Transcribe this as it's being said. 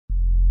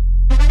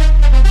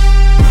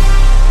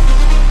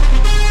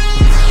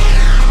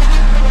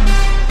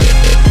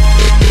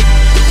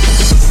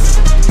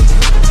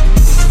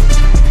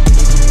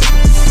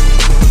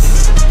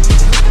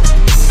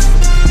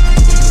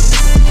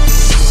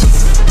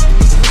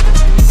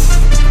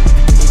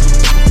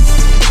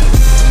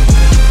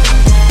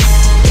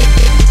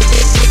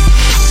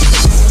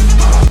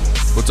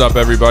up,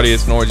 everybody?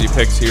 It's Noisy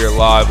Picks here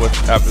live with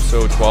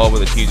episode 12 of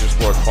the Teaser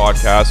Sports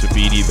Podcast with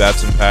BD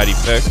Bets and Patty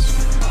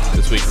Picks.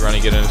 This week we're going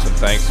to get into some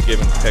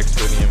Thanksgiving picks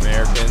for the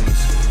Americans,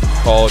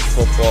 college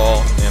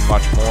football, and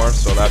much more.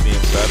 So that being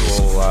said,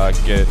 we'll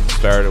get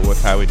started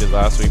with how we did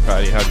last week.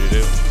 Patty, how'd you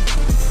do?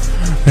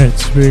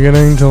 It's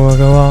beginning to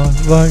look a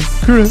lot like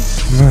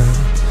Christmas.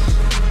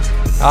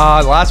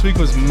 Last week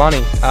was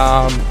money.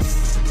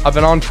 I've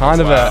been on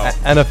kind of a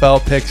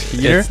NFL picks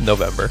here. It's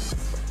November.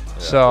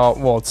 So,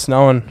 well, it's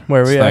snowing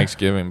where we are.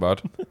 Thanksgiving,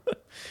 bud.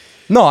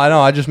 No, I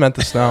know. I just meant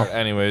the snow.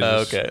 Anyways.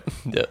 Okay.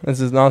 Yeah. This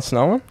is not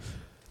snowing?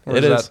 Or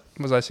It is.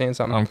 Was I saying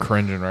something? I'm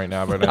cringing right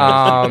now, but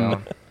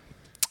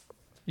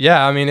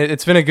Yeah, I mean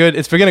it's been a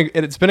good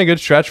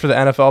stretch for the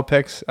NFL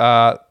picks.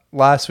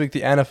 Last week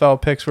the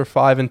NFL picks were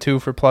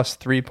 5-2 for plus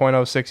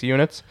 3.06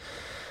 units.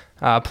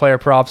 Player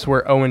props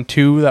were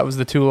 0-2. That was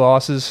the two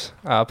losses.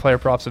 Player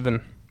props have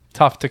been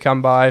tough to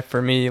come by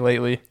for me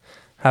lately.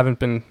 Haven't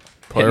been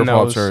player hitting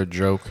props those. are a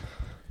joke.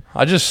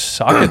 I just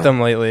suck at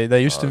them lately.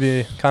 They used to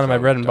be kind of my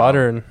bread and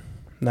butter, and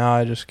now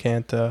I just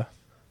can't seem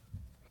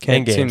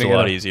Game's to a get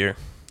lot them. easier.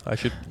 I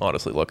should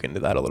honestly look into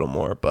that a little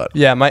more, but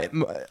Yeah, when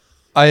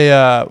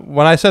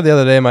I said the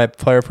other day my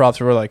player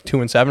props were like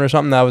 2 and 7 or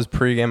something, that was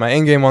pregame. My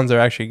in-game ones are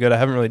actually good. I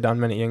haven't really done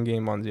many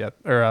in-game ones yet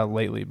or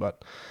lately,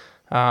 but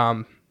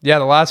the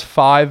last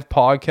 5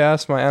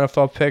 podcasts, my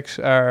NFL picks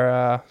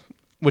are,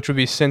 which would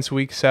be since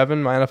week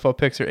 7. My NFL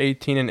picks are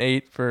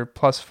 18-8 for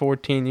plus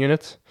 14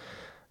 units,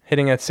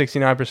 hitting at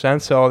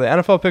 69%. So the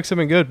NFL picks have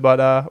been good,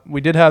 but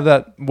we did have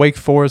that Wake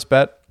Forest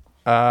bet.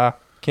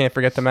 Can't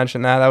forget to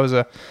mention that.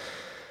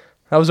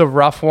 That was a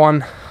rough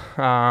one.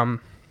 I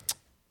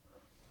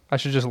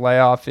should just lay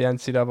off the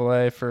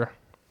NCAA for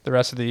the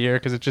rest of the year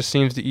because it just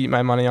seems to eat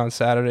my money on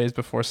Saturdays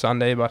before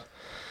Sunday. But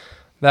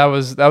that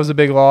was a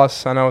big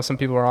loss. I know some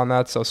people were on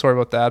that, so sorry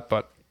about that.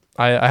 But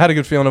I had a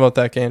good feeling about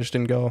that game. It just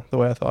didn't go the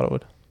way I thought it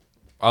would.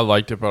 I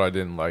liked it, but I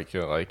didn't like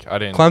it. I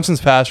didn't.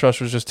 Clemson's pass rush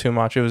was just too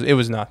much. It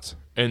was nuts.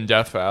 In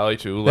Death Valley,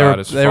 too. They Loud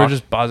as fuck. were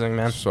just buzzing,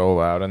 man. So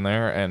loud in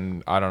there.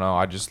 And I don't know.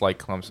 I just like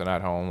Clemson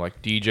at home.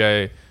 Like,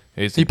 DJ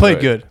is. He played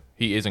good.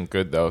 He isn't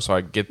good, though, so I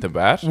get the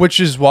bet.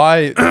 Which is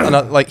why,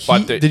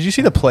 did you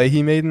see the play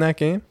he made in that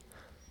game?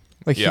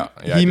 Like,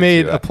 he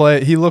made a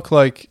play. He looked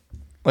like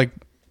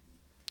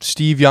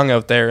Steve Young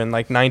out there in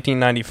like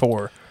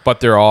 1994. But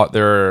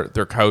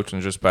their coaching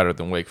is just better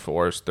than Wake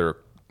Forest. Their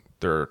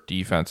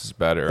defense is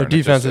better. Their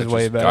defense is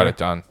way better. Got it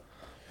done.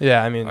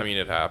 Yeah, I mean,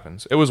 it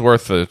happens. It was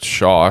worth the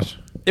shot.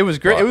 It was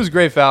great. It was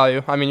great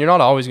value. I mean, you're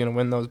not always going to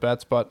win those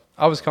bets, but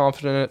I was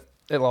confident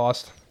it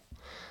lost.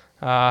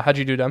 How'd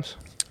you do, Dems?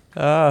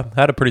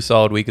 had a pretty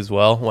solid week as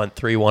well. Went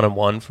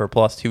 3-1-1 for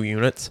plus 2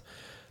 units.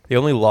 The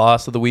only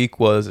loss of the week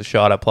was a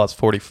shot at plus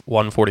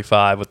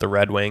 145 with the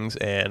Red Wings,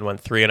 and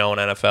went 3-0 in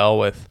NFL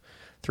with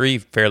 3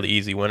 fairly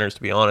easy winners,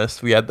 to be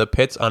honest. We had the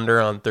Pitts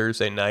under on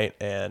Thursday night,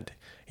 and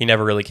he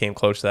never really came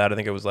close to that. I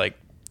think it was like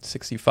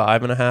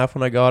 65.5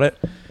 when I got it.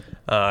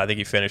 I think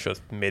he finished with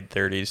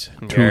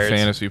mid-30s. 2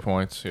 fantasy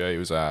points. Yeah, he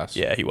was ass.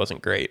 Yeah, he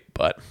wasn't great.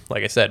 But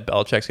like I said,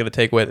 Belichick's going to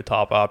take away the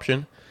top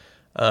option.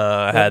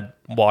 I had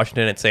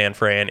Washington and San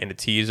Fran in a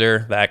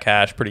teaser. That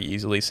cashed pretty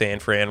easily. San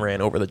Fran ran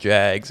over the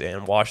Jags,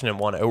 and Washington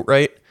won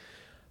outright.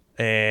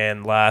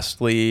 And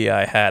lastly,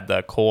 I had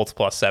the Colts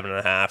plus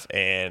 7.5,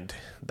 and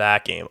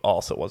that game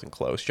also wasn't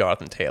close.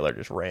 Jonathan Taylor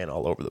just ran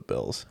all over the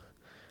Bills.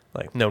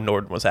 Like, no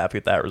Norden was happy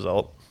with that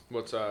result.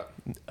 What's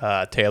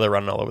that? Taylor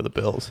running all over the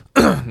Bills.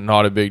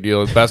 Not a big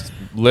deal.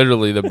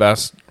 Literally the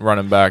best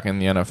running back in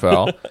the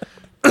NFL.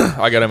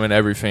 I got him in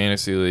every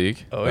fantasy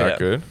league. Oh, that yeah.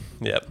 good.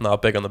 Yep,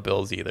 not big on the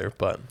Bills either,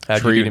 but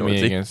Treating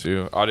me against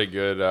you. I did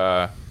good.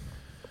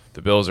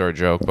 The Bills are a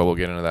joke, but we'll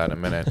get into that in a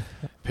minute.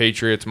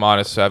 Patriots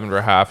minus 7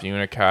 for half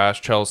unit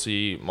cash.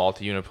 Chelsea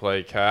multi-unit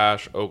play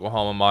cash.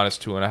 Oklahoma minus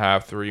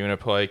 2.5 3-unit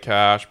play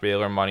cash.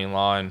 Baylor money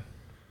line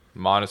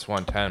minus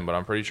 110, but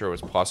I'm pretty sure it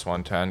was plus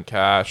 110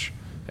 cash.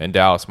 And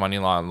Dallas money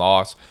line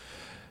loss.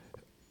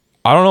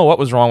 I don't know what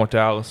was wrong with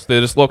Dallas.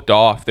 They just looked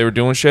off. They were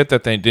doing shit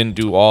that they didn't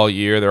do all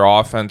year. Their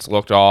offense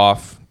looked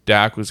off.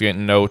 Dak was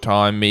getting no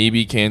time.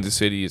 Maybe Kansas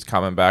City is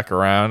coming back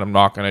around. I'm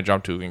not going to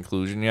jump to a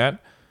conclusion yet.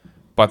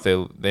 But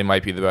they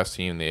might be the best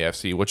team in the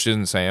AFC, which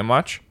isn't saying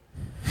much.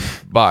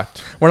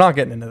 But we're not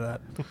getting into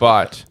that.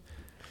 But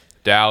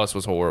Dallas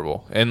was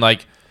horrible. And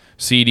like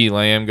CeeDee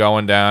Lamb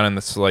going down and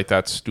this like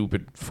that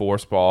stupid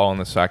force ball in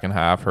the second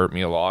half hurt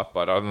me a lot.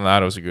 But other than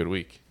that, it was a good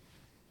week.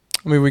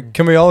 I mean,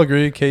 can we all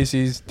agree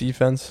Casey's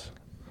defense?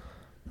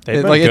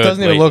 It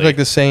doesn't even look like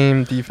the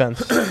same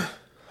defense.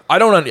 I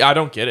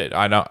don't get it.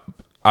 I don't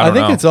think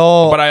know. it's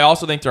all. But I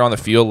also think they're on the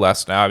field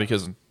less now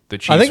because the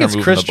Chiefs. I think are it's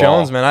moving Chris the ball.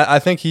 Jones, man. I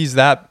think he's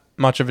that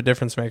much of a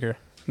difference maker.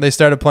 They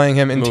started playing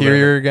him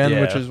interior again,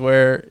 which is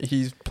where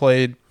he's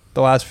played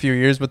the last few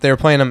years. But they were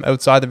playing him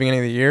outside the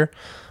beginning of the year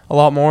a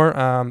lot more.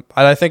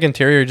 I think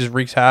interior just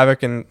wreaks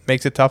havoc and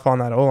makes it tough on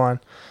that O-line.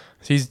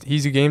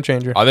 He's a game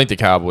changer. I think the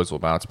Cowboys will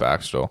bounce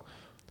back still.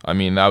 I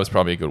mean, that was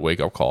probably a good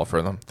wake-up call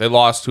for them. They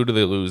lost. Who did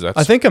they lose?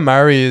 I think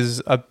Amari is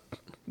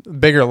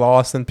bigger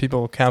loss than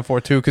people account for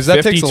too, because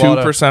that takes a lot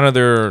of 52% of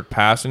their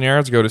passing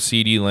yards go to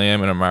CD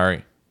Lamb and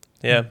Amari.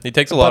 Yeah, he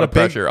takes a lot of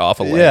pressure off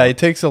of Lamb. Yeah, he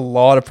takes a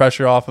lot of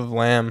pressure off of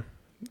Lamb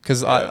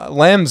because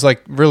Lamb's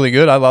like really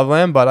good. I love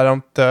Lamb, but I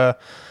don't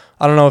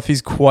know if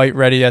he's quite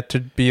ready yet to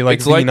be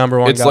like the number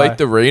one guy. It's like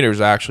the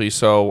Raiders actually.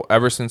 So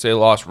ever since they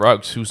lost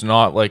Ruggs, who's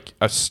not like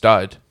a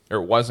stud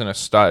or wasn't a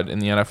stud in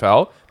the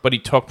NFL, but he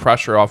took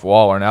pressure off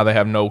Waller. Now they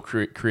have no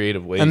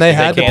creative ways. And they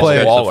had to play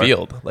the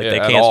field. Like they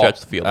can't stretch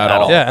the field at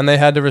all. Yeah, and they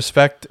had to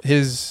respect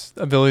his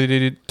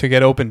ability to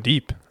get open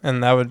deep,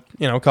 and that would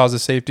cause the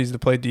safeties to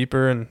play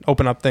deeper and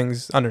open up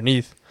things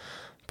underneath.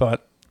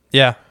 But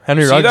yeah,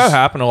 Henry Ruggs. See that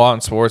happen a lot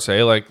in sports,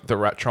 eh? Like the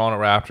Toronto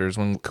Raptors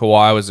when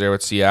Kawhi was there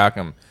with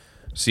Siakam.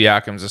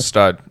 Siakam's a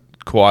stud.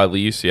 Kawhi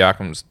leaves.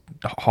 Siakam's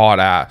hot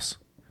ass.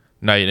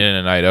 Night in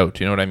and night out.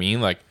 Do you know what I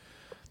mean? Like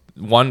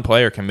one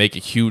player can make a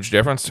huge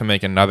difference to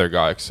make another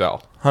guy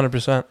excel.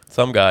 100%.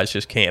 Some guys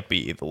just can't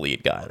be the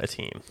lead guy on a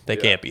team. They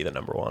can't be the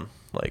number one.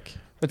 Like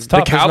it's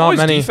tough. The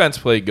Cowboys' defense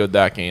played good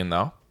that game,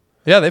 though.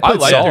 Yeah, they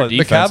played solid. The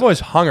defense. Cowboys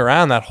hung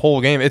around that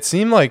whole game. It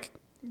seemed like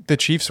the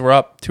Chiefs were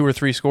up 2 or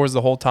 3 scores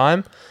the whole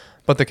time,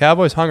 but the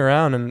Cowboys hung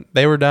around and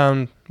they were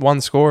down 1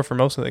 score for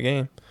most of the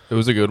game. It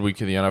was a good week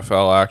of the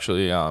NFL,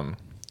 actually.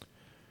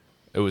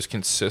 It was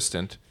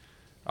consistent.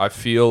 I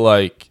feel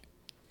like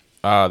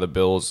the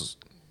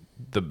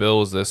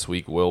Bills this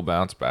week will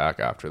bounce back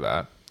after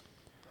that.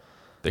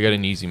 They got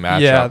an easy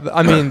matchup. Yeah,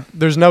 I mean,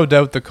 there's no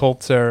doubt the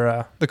Colts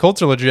are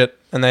legit,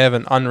 and they have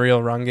an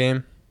unreal run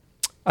game.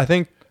 I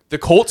think the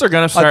Colts are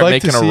going to start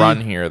making a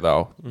run here,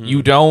 though. Mm-hmm.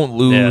 You don't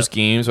lose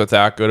games with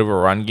that good of a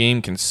run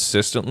game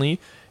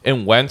consistently.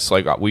 And Wentz,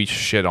 like we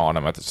shit on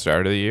him at the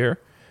start of the year.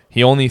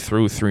 He only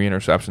threw 3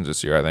 interceptions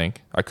this year, I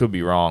think. I could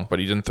be wrong, but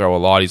he didn't throw a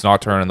lot. He's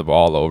not turning the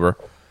ball over.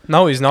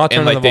 No, he's not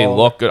turning the ball over. And they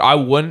look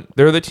good.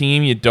 They're the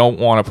team you don't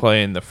want to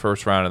play in the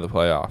first round of the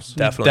playoffs.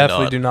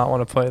 Definitely do not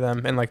want to play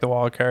them in like the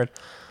wild card.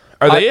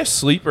 Are they a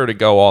sleeper to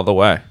go all the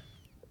way?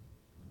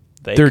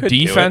 Their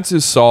defense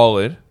is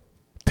solid.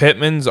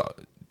 Pittman's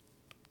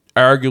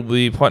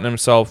arguably putting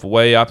himself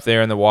way up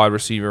there in the wide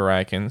receiver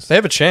rankings. They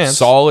have a chance.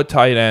 Solid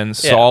tight ends,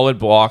 solid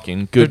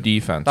blocking, good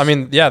defense. I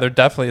mean, yeah, they're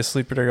definitely a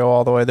sleeper to go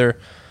all the way.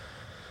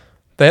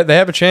 They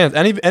have a chance.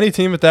 Any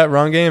team with that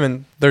run game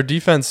and their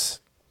defense,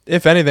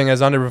 if anything,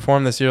 has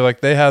underperformed this year. Like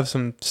they have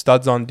some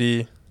studs on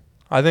D.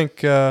 I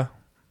think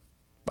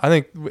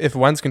if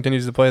Wentz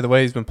continues to play the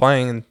way he's been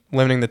playing and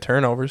limiting the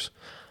turnovers,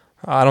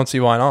 I don't see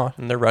why not.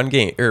 And their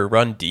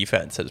run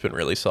defense has been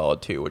really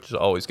solid too, which is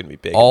always going to be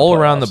big. All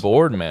around the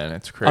board, man.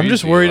 It's crazy. I'm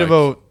just worried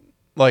about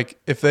like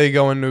if they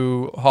go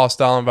into a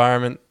hostile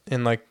environment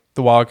in like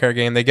the wildcard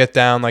game, they get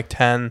down like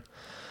 10.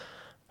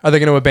 Are they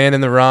going to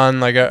abandon the run?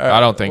 Like I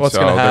don't think what's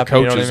so. Going to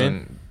happen?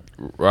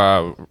 The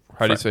coach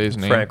how do you say his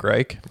name? Frank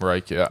Reich.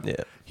 Reich, yeah.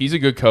 He's a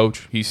good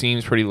coach. He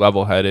seems pretty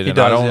level-headed. He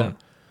does,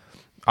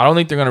 I don't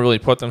think they're going to really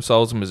put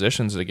themselves in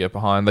positions to get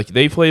behind. Like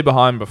they played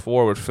behind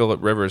before with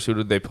Phillip Rivers. Who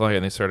did they play?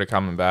 And they started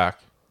coming back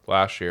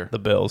last year. The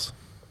Bills,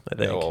 I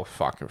think. Yeah, well,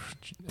 fuck,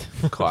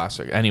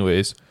 classic.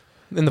 Anyways,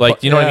 you know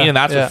what I mean. And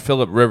that's with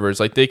Phillip Rivers.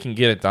 Like they can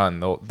get it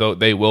done.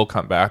 They will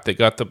come back. They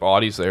got the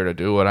bodies there to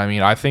do it. I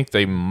mean, I think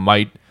they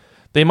might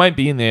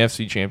be in the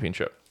AFC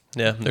Championship.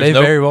 Yeah, they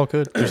very well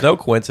could. There's no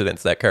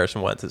coincidence that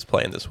Carson Wentz is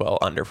playing this well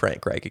under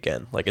Frank Reich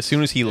again. Like as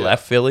soon as he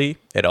left Philly,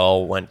 it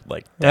all went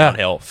like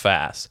downhill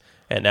fast.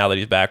 And now that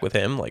he's back with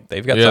him, like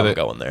they've got something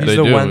going there.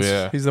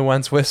 He's the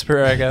Wentz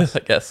whisperer, I guess. I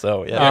guess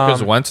so. Yeah,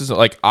 because Wentz is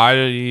like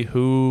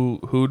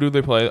who do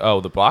they play?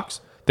 Oh, the Bucs.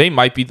 They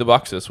might beat the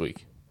Bucs this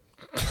week.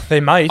 They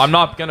might. I'm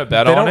not gonna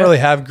bet on it. They don't really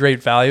have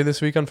great value this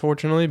week,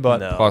 unfortunately. But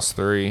no.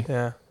 +3.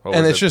 Yeah,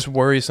 and it's just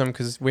worrisome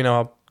because we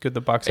know how good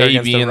the Bucs are.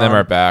 AB and them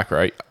are back,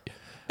 right?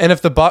 And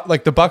if the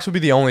Bucs would be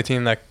the only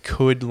team that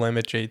could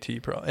limit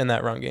JT in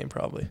that run game,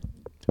 probably.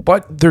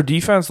 But their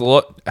defense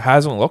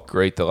hasn't looked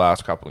great the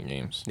last couple of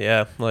games.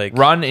 Yeah, like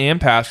run and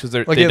pass because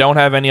they don't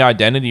have any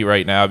identity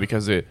right now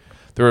because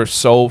they're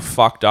so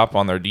fucked up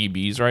on their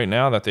DBs right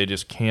now that they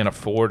just can't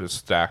afford to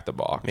stack the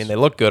box. I mean, they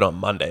looked good on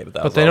Monday,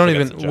 but they don't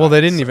even.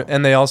 They didn't even,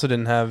 and they also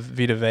didn't have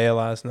Vita Vea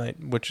last night,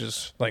 which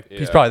is like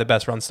he's probably the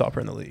best run stopper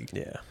in the league.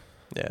 Yeah.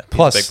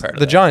 Plus,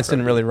 the Giants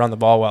didn't really run the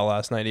ball well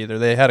last night either.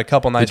 They had a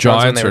couple nice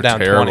runs when they were down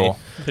terrible.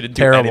 20. They didn't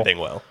do anything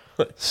well.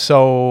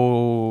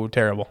 So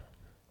terrible.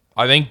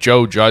 I think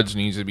Joe Judge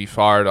needs to be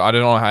fired. I don't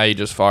know how you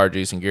just fired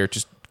Jason Garrett.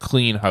 Just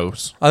clean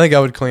house. I think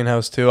I would clean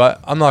house too.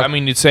 I'm not. I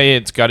mean, you'd say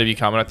it's got to be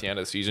coming at the end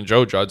of the season.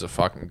 Joe Judge's a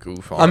fucking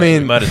goof. I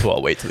mean, you might as well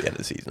wait till the end of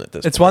the season at this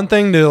point. It's one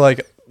thing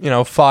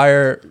to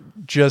fire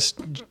just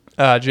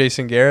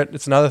Jason Garrett.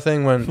 It's another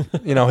thing when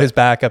his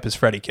backup is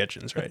Freddie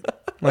Kitchens, right?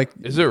 Like,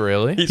 is it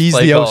really? He's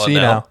the OC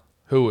now.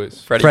 Who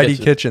is Freddie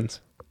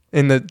Kitchens?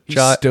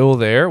 He's still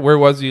there. Where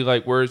was he?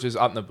 Like, where is he?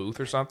 Up in the booth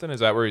or something?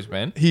 Is that where he's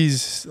been?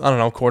 He's I don't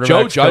know, quarterback.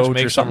 Joe Judge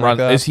makes some runs.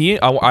 Like is he?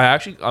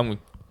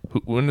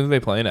 When do they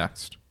play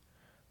next?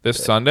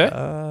 This Sunday?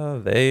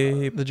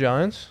 The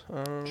Giants.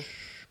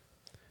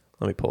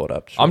 Let me pull it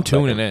up. I'm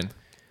tuning in.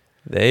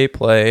 They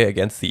play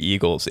against the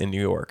Eagles in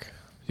New York.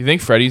 Do you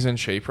think Freddie's in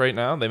shape right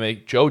now?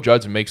 Joe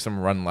Judge makes them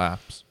run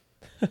laps.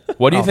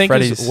 What do you think?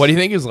 Freddie's- What do you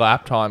think his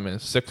lap time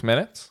is? 6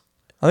 minutes?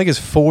 I think his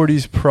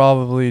 40's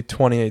probably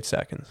 28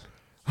 seconds.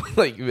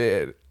 Like,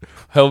 man,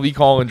 he'll be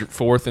calling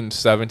 4th and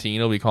 17.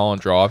 He'll be calling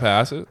draw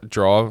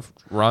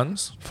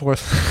runs.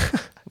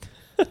 Fourth.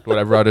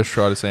 Whatever. I just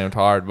try to say I'm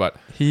tired, but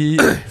He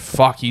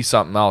fuck, he's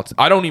something else.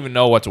 I don't even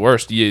know what's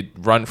worse. Do you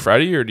run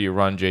Freddie or do you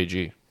run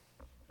JG?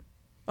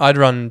 I'd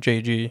run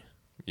JG.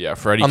 Yeah,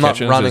 Freddie I'm not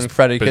Kitchens running is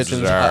Freddie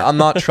Kitchens. bizarre. I'm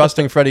not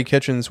trusting Freddie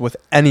Kitchens with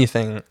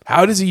anything.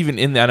 How does he even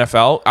in the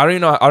NFL? I don't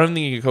even know. I don't think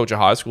he can coach a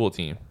high school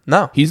team.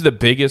 No. He's the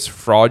biggest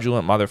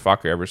fraudulent motherfucker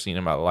I've ever seen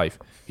in my life.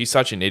 He's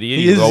such an idiot.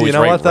 He He's is, always you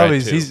know right what though?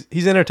 red, too.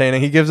 He's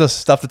entertaining. He gives us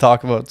stuff to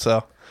talk about.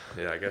 So,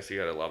 Yeah, I guess you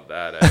gotta love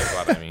that.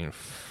 But I mean,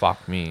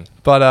 fuck me.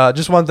 but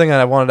just one thing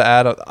I wanted to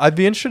add. I'd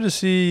be interested to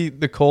see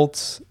the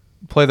Colts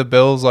play the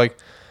Bills. Like,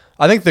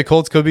 I think the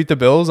Colts could beat the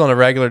Bills on a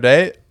regular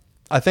day.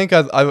 I think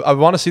I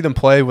want to see them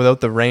play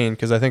without the rain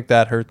because I think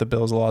that hurt the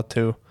Bills a lot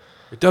too.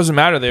 It doesn't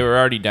matter. They were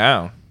already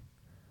down.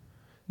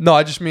 No,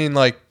 I just mean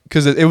like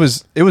because it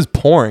was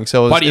pouring,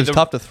 so Buddy, it was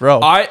tough to throw.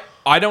 I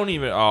don't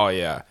even. Oh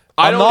yeah.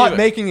 I'm not even,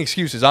 making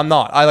excuses. I'm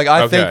not. I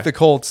Okay. think the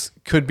Colts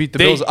could beat the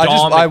they Bills.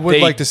 I would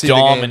they like to see the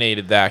game.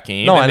 dominated that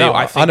game. No, and I know,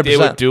 I think they 100%.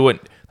 would do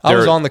it. I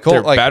was on the Colts,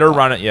 They're like- better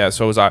running. Yeah.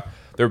 So was I.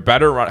 They're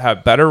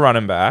have better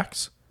running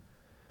backs.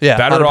 Yeah,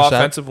 Better 100%.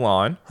 offensive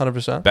line.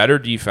 100%. Better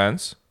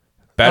defense.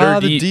 Better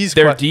The D's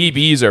their que-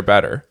 DBs are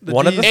better.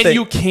 One of the And thing-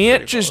 you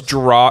can't just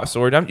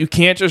you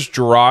can't just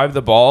drive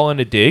the ball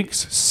into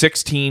Diggs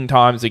 16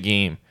 times a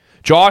game.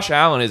 Josh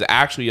Allen is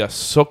actually a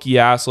sooky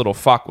ass little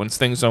fuck when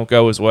things don't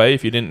go his way.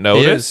 If you didn't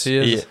notice, He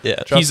is.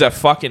 Yeah. he's a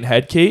fucking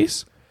head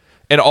case.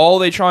 And all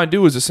they try and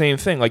do is the same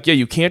thing. Like, yeah,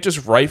 you can't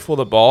just rifle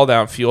the ball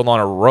downfield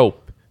on a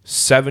rope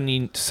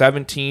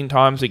 17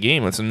 times a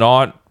game. It's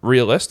not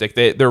realistic.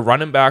 Their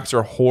running backs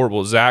are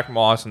horrible. Zach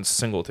Moss and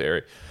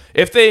Singletary.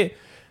 If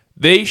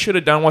they should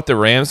have done what the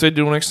Rams did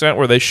to an extent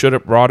where they should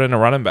have brought in a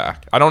running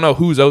back. I don't know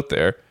who's out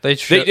there. They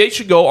should- They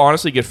should go,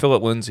 honestly, get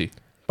Phillip Lindsay.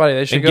 Buddy,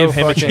 they should and go give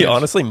him a fucking- He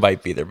honestly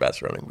might be their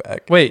best running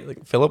back. Wait.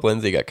 like, Philip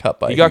Lindsay got cut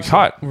by. He got Houston.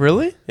 cut.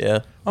 Really? Yeah.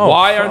 Oh,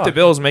 Why aren't the fuck.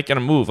 Bills making a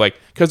move? Like,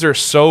 because they're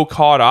so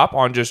caught up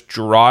on just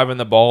driving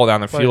the ball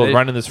down the field, they-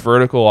 running this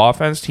vertical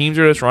offense. Teams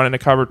are just running to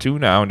cover 2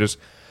 now and just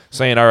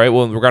saying, all right,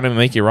 well, we're going to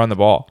make you run the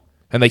ball.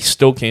 And they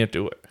still can't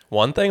do it.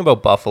 One thing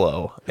about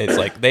Buffalo, it's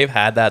like they've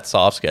had that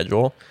soft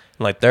schedule,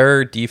 and like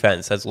their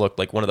defense has looked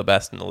like one of the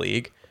best in the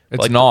league.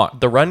 It's like,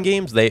 not. The run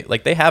games, they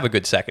have a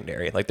good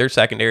secondary. Like their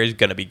secondary is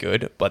gonna be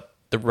good, but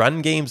the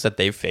run games that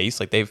they've faced,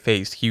 like they've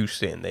faced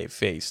Houston, they've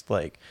faced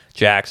like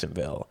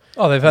Jacksonville.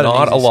 Oh, they've had an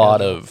not easy a lot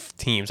schedule. of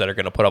teams that are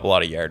gonna put up a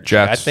lot of yardage.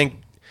 Jets. I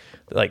think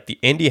like the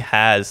Indy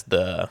has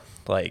the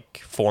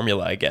like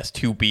formula, I guess,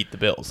 to beat the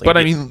Bills. Like, But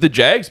I mean, the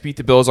Jags beat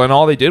the Bills, and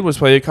all they did was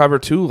play a cover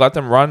 2, let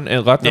them run,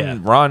 and let them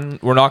Yeah. run.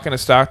 We're not going to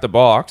stack the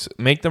box,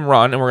 make them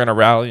run, and we're going to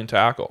rally and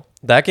tackle.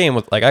 that game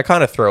was like I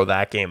kind of throw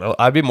that game.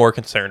 I'd be more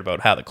concerned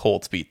about how the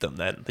Colts beat them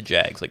than the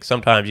Jags. Like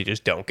sometimes you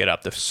just don't get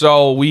up the.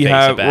 So Face a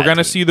bad we're going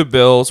to team. see the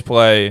Bills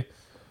play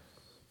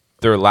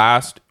their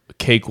last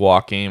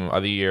cakewalk game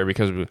of the year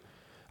because,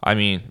 I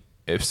mean,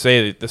 if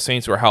say the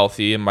Saints were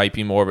healthy, it might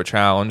be more of a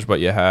challenge, but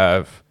you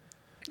have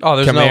Oh,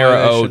 there's no way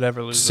Kamara, they should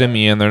ever lose. that.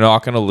 Simeon, they're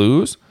not going to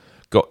lose.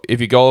 If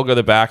you go to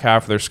the back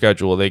half of their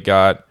schedule, they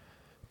got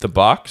the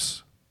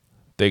Bucks.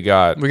 They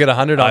got We got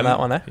 100 on that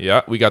one, eh?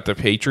 yeah. We got the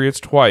Patriots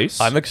twice.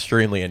 I'm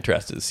extremely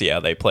interested to see how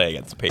they play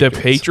against the The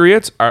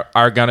Patriots. Patriots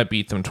are going to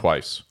beat them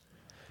twice.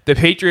 The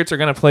Patriots are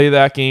going to play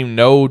that game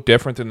no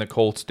different than the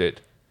Colts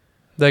did.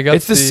 They got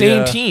It's the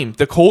same team.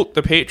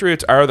 The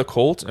Patriots are the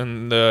Colts,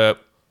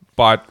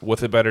 but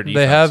with a better defense.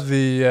 They have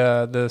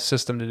the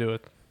system to do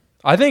it.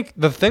 I think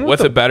the thing with with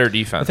a the, better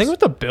defense. I think with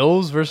the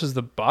Bills versus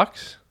the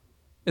Bucks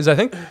is I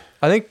think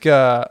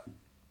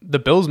the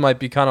Bills might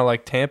be kind of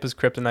like Tampa's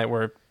kryptonite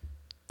where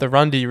the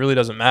run D really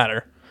doesn't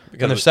matter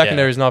Because and their of-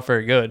 secondary yeah. is not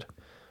very good.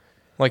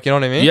 Like, you know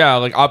what I mean?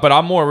 yeah, but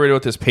I'm more worried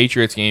about this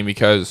Patriots game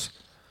because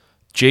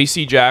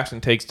J.C.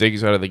 Jackson takes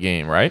Diggs out of the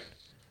game, right?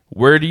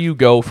 Where do you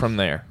go from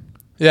there?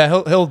 Yeah,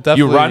 he'll definitely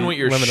You run with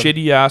your limit 'em.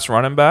 shitty ass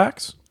running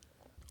backs,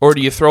 or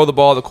do you throw the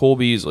ball to Cole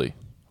Beasley?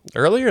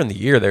 Earlier in the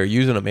year, they were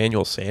using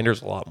Emmanuel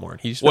Sanders a lot more.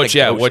 And he's been Which a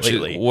ghost which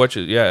lately,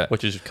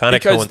 is kind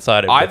of Because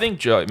coincided. I with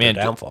think, man, their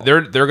downfall.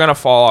 they're gonna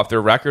fall off.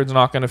 Their record's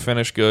not gonna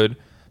finish good.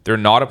 They're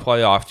not a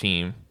playoff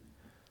team.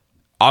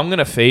 I'm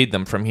gonna fade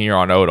them from here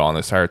on out on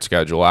this hard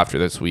schedule after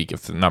this week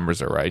if the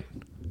numbers are right.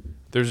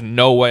 There's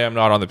no way I'm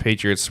not on the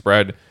Patriots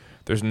spread.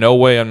 There's no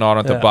way I'm not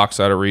on the Yeah. Bucks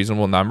at a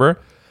reasonable number.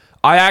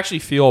 I actually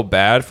feel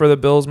bad for the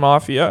Bills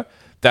Mafia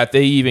that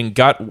they even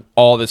got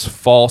all this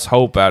false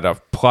hope at a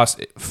plus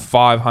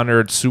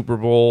 500 Super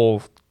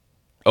Bowl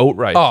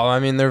outright. Oh, I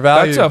mean, their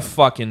value. That's a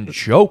fucking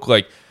joke.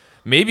 Like,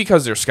 maybe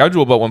because they're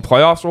scheduled, but when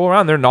playoffs roll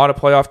around, they're not a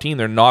playoff team.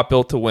 They're not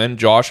built to win.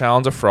 Josh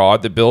Allen's a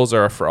fraud. The Bills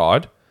are a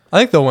fraud. I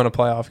think they'll win a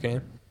playoff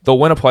game. They'll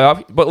win a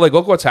playoff. But, like,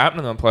 look what's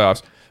happening in the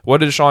playoffs. What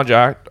did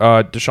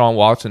Deshaun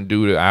Watson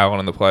do to Allen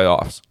in the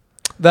playoffs?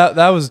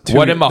 That was two.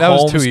 What did that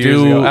was 2 Mahomes years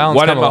do? ago. Allen's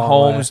What did come a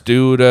long way. Mahomes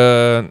do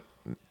to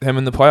him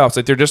in the playoffs?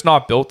 Like, they're just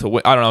not built to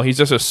win. I don't know. He's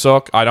just a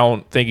sook. I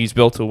don't think he's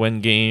built to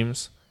win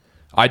games.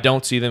 I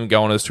don't see them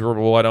going to the Super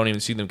Bowl. I don't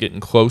even see them getting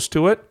close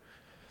to it.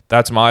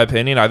 That's my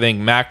opinion. I think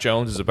Mac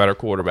Jones is a better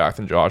quarterback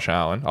than Josh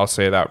Allen. I'll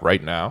say that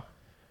right now.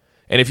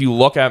 And if you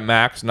look at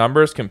Mac's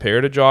numbers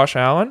compared to Josh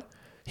Allen,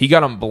 he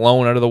got him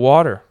blown out of the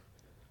water.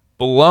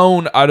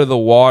 Blown out of the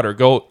water.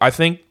 I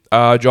think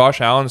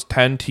Josh Allen's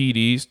 10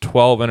 TDs,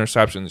 12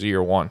 interceptions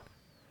year one.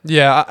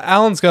 Yeah,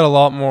 Allen's got a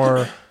lot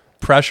more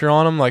pressure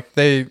on him. Like,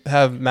 they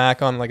have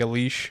Mac on like a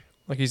leash.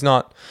 Like, he's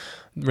not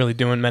really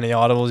doing many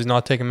audibles. He's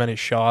not taking many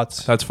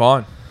shots. That's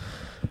fine.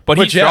 But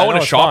he's throwing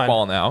a shot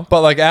ball now.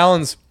 But like,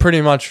 Allen's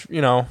pretty much,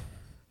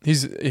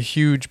 he's a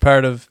huge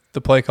part of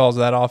the play calls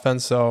of that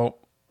offense. So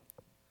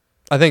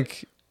I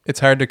think it's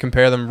hard to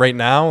compare them right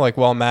now, like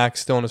while Mac's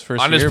still in his first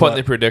year. I'm just putting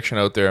the prediction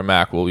out there.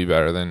 Mac will be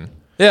better than...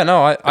 Yeah,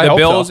 no, I hope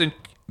Bills so.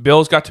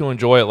 Bills got to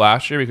enjoy it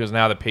last year because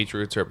now the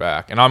Patriots are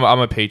back. And I'm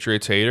a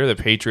Patriots hater. The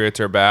Patriots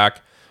are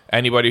back.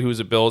 Anybody who's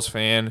a Bills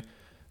fan,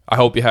 I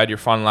hope you had your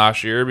fun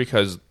last year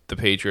because the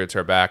Patriots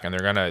are back and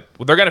they're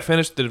gonna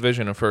finish the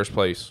division in first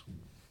place.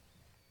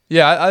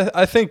 Yeah,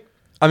 I think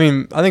me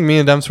and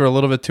Demps were a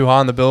little bit too high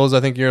on the Bills. I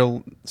think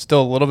you're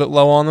still a little bit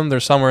low on them. They're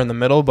somewhere in the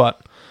middle,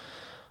 but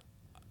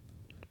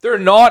they're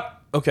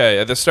not okay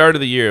at the start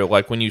of the year.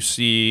 Like when you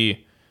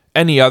see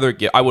any other,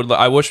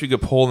 I wish we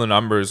could pull the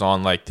numbers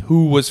on like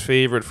who was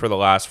favored for the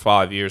last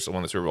 5 years to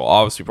win the Super Bowl.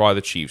 Obviously, probably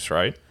the Chiefs,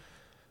 right?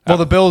 Well,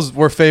 the Bills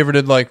were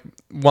favorited like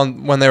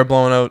when they were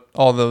blowing out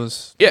all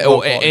those. Yeah,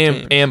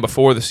 and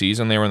before the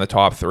season, they were in the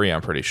top 3.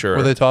 I'm pretty sure.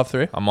 Were they top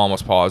 3? I'm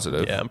almost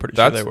positive. Yeah, I'm pretty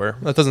sure they were.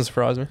 That doesn't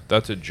surprise me.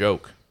 That's a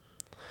joke.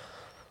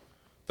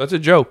 That's a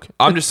joke.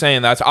 I'm just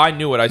saying I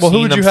knew it. I've well,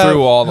 seen them through the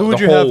whole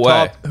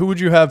way. Who would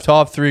you have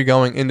top 3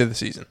 going into the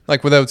season?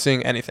 Like without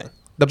seeing anything.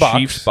 The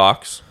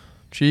Bucs.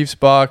 Chiefs,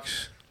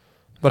 Bucs.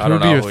 But who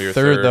would be your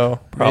third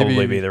though?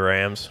 Probably be the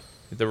Rams.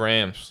 The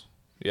Rams.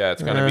 Yeah,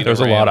 it's gonna be. There's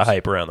a lot of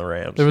hype around the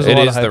Rams. It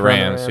is the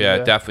Rams. Yeah,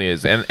 it definitely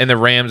is. And the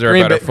Rams are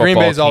a better football team.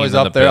 Green Bay's always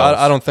up there.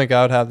 I don't think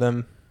I would have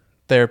them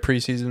there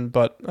preseason,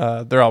 but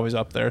they're always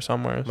up there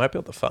somewhere. Might be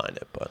able to find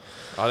it, but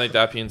I think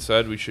that being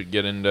said, we should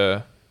get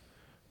into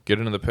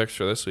the picks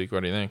for this week.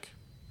 What do you think?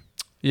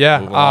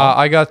 Yeah,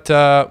 I got.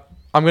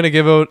 I'm gonna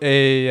give out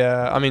a.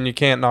 I mean, you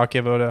can't not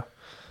give out a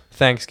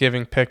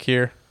Thanksgiving pick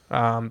here.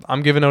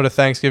 I'm giving out a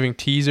Thanksgiving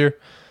teaser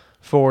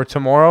for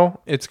tomorrow.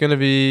 It's going to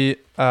be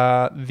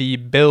the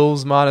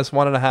Bills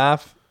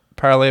 -1.5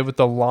 parlayed with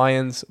the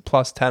Lions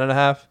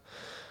 +10.5.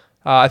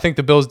 I think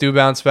the Bills do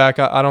bounce back.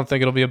 I don't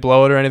think it'll be a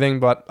blowout or anything,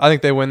 but I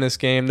think they win this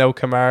game. No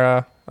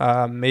Kamara,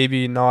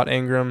 maybe not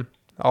Ingram.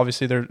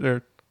 Obviously,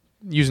 they're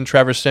using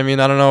Trevor Siemian.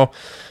 I don't know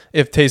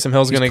if Taysom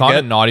Hill's going to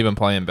get. Not even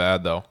playing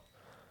bad though.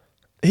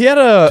 He had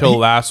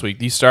last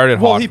week. He started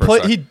hot. He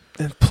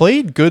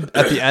played good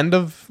at the end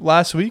of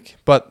last week,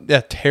 but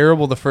yeah,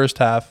 terrible the first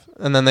half,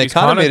 and then they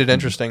kind of made it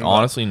interesting.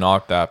 Honestly,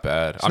 not that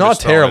bad. It's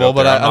not terrible,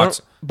 but I'm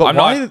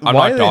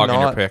not dogging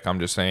your pick. I'm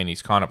just saying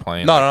he's kind of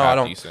playing. I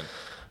don't. Decent.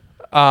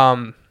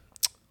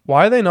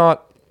 Why are they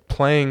not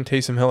playing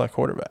Taysom Hill at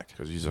quarterback?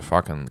 Because he's a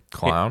fucking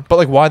clown. But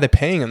like, why are they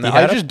paying him?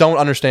 I just don't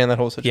understand that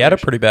whole situation. He had a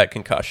pretty bad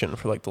concussion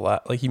for like the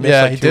last. Like he missed.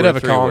 Yeah, like he 2 did or have a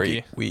 3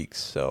 conky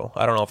weeks. So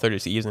I don't know if they're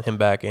just easing him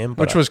back in,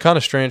 which was kind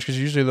of strange because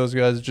usually those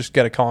guys just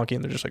get a conky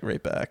and they're just like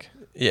right back.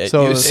 Yeah,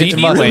 so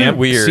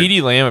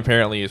CeeDee Lamb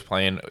apparently is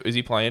playing. Is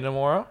he playing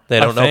tomorrow? They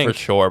don't know for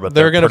sure, but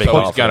they're going to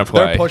play. He's going to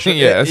play.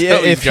 Yeah,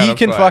 if he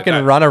can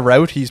fucking run a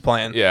route, he's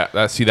playing. Yeah,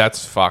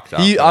 that's fucked up.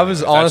 I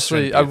was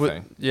honestly, I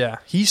would. Yeah,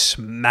 he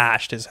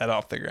smashed his head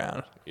off the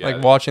ground. Yeah.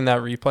 Like watching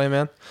that replay,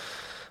 man,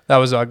 that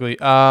was ugly.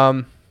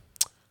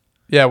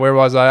 Yeah, where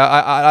was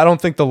I? I don't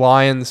think the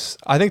Lions.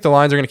 I think the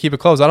Lions are going to keep it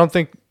close. I don't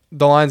think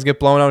the Lions get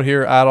blown out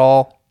here at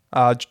all.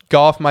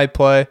 Goff might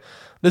play.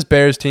 This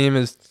Bears team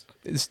is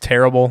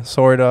terrible.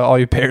 Sorry to all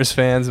you Bears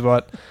fans,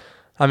 but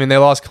I mean they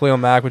lost Khalil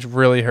Mack, which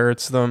really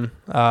hurts them.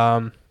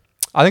 I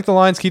think the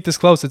Lions keep this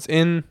close. It's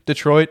in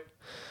Detroit.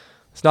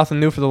 It's nothing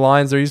new for the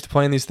Lions. They're used to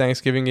playing these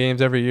Thanksgiving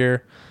games every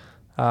year.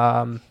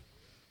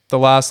 The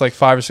last like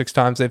 5 or 6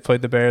 times they've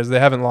played the Bears, they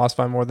haven't lost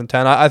by more than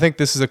 10. I think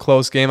this is a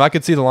close game. I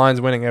could see the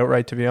Lions winning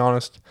outright, to be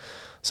honest.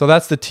 So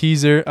that's the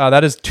teaser.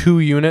 That is 2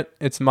 unit.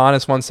 It's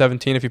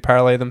 -117 if you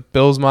parlay them.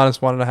 Bills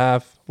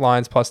 -1.5,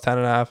 Lions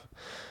 +10.5.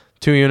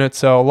 2 units.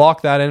 So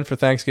lock that in for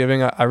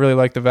Thanksgiving. I really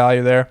like the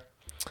value there.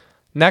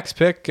 Next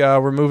pick,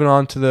 we're moving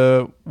on to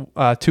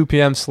the 2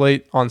 p.m.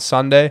 slate on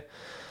Sunday.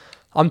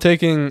 I'm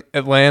taking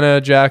Atlanta,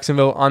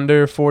 Jacksonville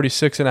under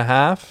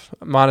 46.5,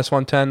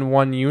 -110,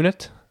 1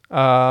 unit.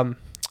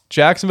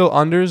 Jacksonville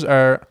unders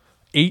are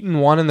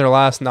 8-1 in their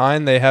last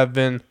 9. They have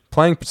been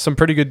playing some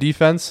pretty good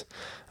defense.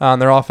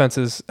 Their offense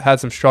has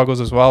had some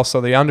struggles as well, so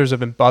the unders have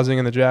been buzzing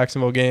in the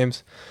Jacksonville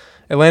games.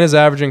 Atlanta's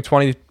averaging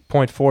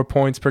 20.4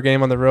 points per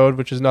game on the road,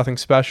 which is nothing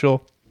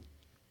special.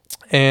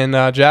 And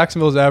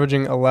Jacksonville's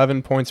averaging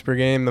 11 points per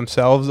game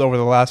themselves over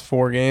the last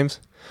 4 games.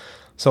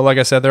 So like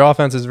I said, their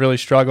offense is really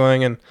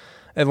struggling, and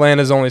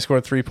Atlanta's only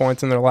scored 3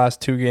 points in their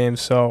last 2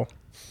 games. So,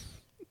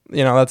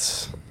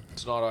 it's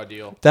not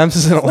ideal. Demps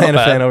is an Atlanta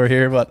fan over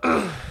here, but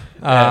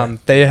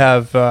they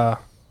have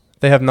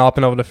they have not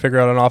been able to figure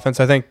out an offense.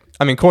 I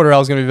mean,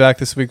 Cordarel's going to be back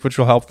this week, which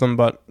will help them,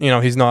 but,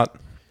 he's not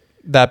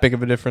that big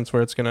of a difference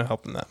where it's going to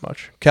help them that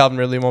much. Calvin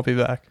Ridley won't be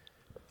back.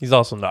 He's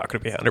also not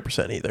going to be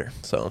 100% either,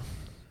 so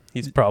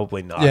he's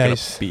probably not going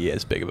to be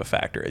as big of a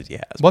factor as he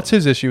has. What's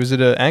his issue? Is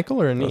it an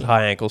ankle or a knee?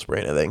 High ankle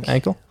sprain, I think.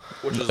 Ankle?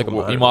 Which is Like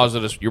a you might as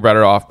well just, you're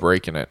better off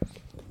breaking it.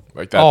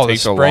 Like that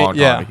takes a long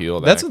time to heal.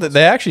 That's what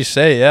they actually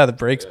say. Yeah, the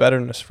break's better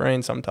than a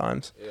sprain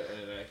sometimes. Yeah,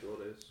 and an ankle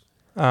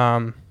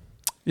it is.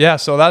 Yeah,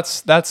 so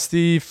that's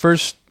the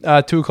first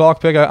 2:00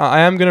 pick. I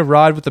am gonna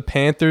ride with the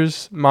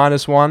Panthers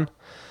 -1,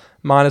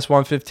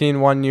 -115,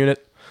 1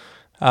 unit.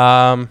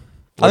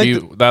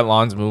 That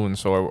line's moving.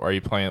 So are you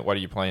playing? What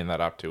are you playing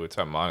that up to? It's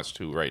at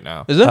 -2 right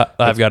now. Is it?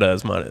 I've got it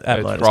as minus.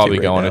 It's probably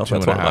two going right to now.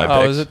 2.5. That's one of my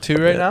Oh, picks. is it 2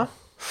 right Yeah. now?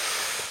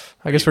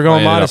 I guess we're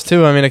going playing it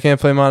 -2. I mean, I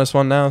can't play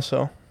 -1 now,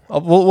 so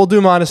we'll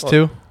do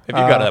 -2. If you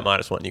got it at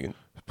 -1, you can.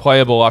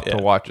 Playable up Yeah.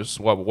 to what? Just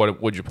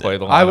what would you play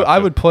the line? I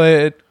would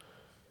play it.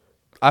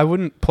 I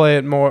wouldn't play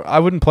it more. I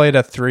wouldn't play it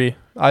at 3.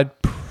 I'd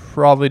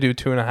probably do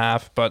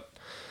 2.5, but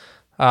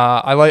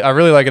I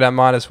really like it at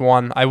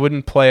 -1. I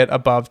wouldn't play it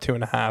above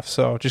 2.5.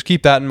 So just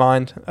keep that in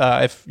mind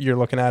if you're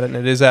looking at it and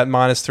it is at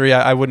 -3.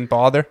 I wouldn't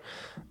bother.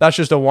 That's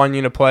just a 1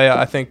 unit play.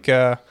 I think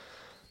the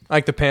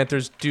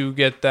Panthers do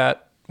get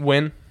that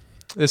win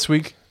this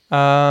week.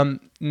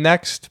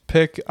 Next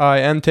pick, I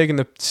am taking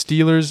the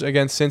Steelers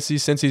against Cincy.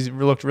 Cincy's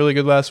looked really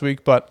good last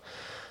week, but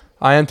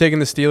I am taking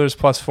the Steelers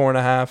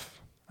 +4.5.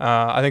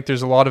 I think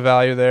there's a lot of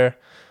value there.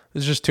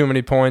 There's just too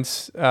many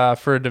points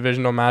for a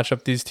divisional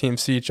matchup. These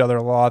teams see each other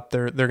a lot.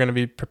 They're going to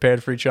be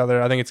prepared for each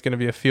other. I think it's going to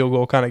be a field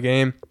goal kind of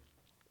game.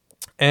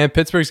 And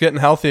Pittsburgh's getting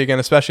healthy again,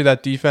 especially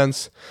that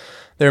defense.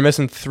 They're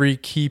missing 3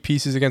 key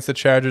pieces against the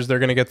Chargers. They're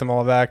going to get them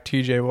all back.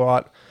 TJ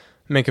Watt,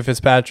 Minkah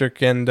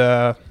Fitzpatrick,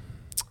 and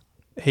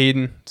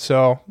Hayden.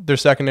 So their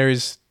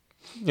secondary's,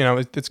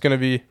 it's going to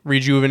be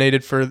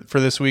rejuvenated for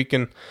this week.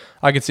 And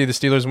I could see the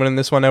Steelers winning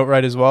this one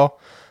outright as well.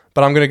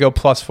 But I'm going to go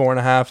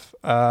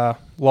 +4.5.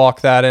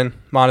 Lock that in.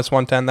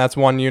 -110. That's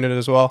 1 unit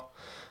as well.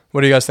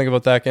 What do you guys think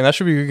about that game? That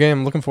should be a good game.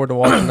 I'm looking forward to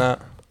watching that.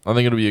 I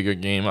think it'll be a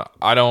good game. Who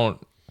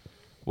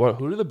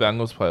did the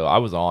Bengals play? I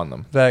was on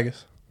them.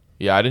 Vegas.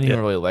 Yeah, I didn't even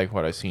really like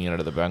what I seen out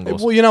of the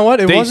Bengals. Well, you know what?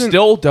 They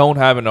still don't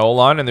have an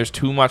O-line, and there's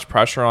too much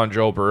pressure on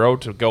Joe Burrow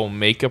to go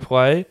make a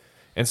play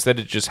instead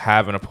of just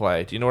having a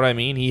play. Do you know what I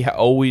mean?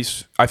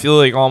 I feel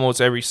like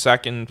almost every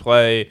second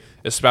play,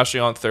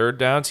 especially on third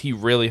downs, he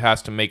really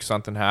has to make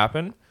something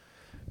happen.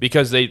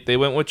 Because they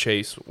went with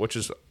Chase, which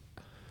is,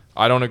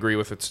 I don't agree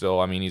with it still.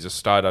 I mean, he's a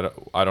stud.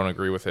 I don't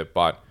agree with it,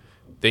 but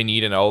they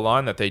need an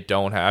O-line that they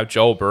don't have.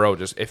 Joe Burrow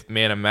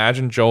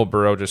imagine Joe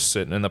Burrow just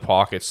sitting in the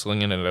pocket,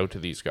 slinging it out to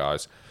these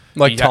guys.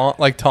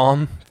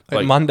 Tom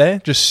Monday,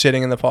 just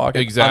sitting in the pocket.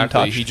 Exactly.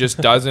 Untouched. He just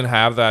doesn't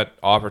have that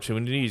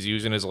opportunity. He's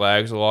using his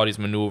legs a lot. He's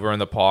maneuvering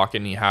the pocket,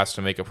 and he has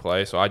to make a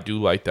play. So I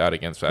do like that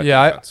against that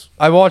defense.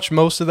 I watched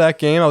most of that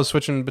game. I was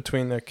switching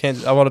between the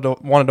Kansas. I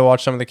wanted to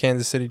watch some of the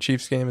Kansas City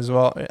Chiefs game as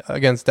well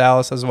against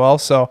Dallas as well.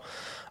 So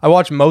I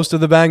watched most of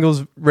the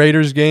Bengals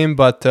Raiders game,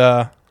 but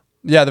the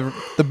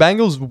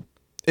Bengals,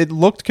 it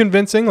looked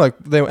convincing. Like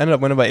they ended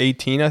up winning by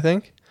 18, I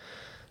think.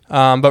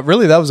 But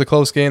really, that was a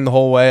close game the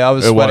whole way. I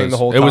was sweating the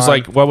whole time. It was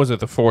like, what was it,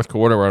 the fourth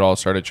quarter where it all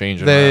started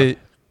changing?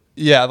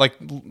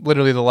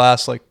 Literally the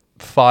last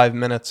 5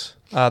 minutes.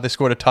 They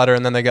scored a tutter,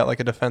 and then they got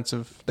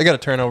they got a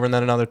turnover, and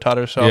then another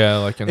tutter. So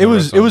yeah, it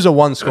was a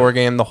 1-score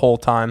game the whole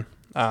time.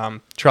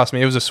 Trust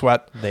me, it was a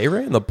sweat. They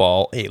ran the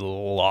ball a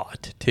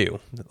lot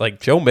too.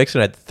 Joe Mixon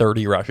had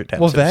 30 rush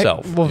attempts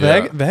himself.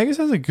 Vegas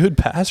has a good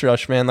pass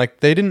rush, man.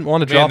 They didn't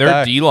want to drop their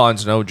back.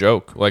 D-line's no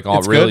joke.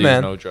 It's really good, man.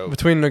 is no joke.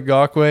 Between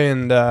Ngakoue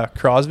and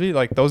Crosby,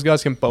 those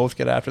guys can both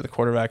get after the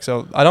quarterback.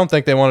 So I don't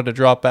think they wanted to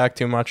drop back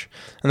too much.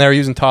 And they were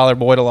using Tyler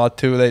Boyd a lot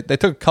too. They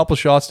took a couple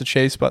shots to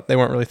Chase, but they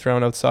weren't really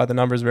throwing outside the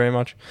numbers very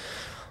much.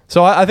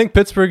 So I think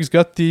Pittsburgh's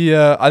got the.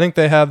 I think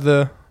they have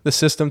the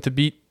system to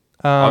beat.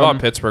 I thought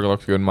Pittsburgh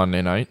looked good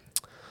Monday night.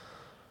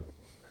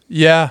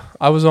 Yeah,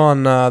 I was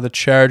on the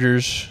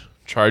Chargers.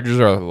 Chargers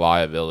are a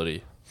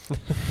liability.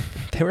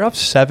 They were up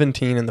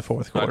 17 in the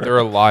fourth quarter. They're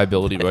a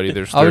liability, buddy.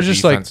 Their I was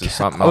just defense is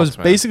something I was else,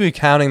 man. basically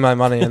counting my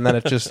money, and then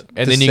it just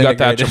and then you got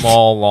that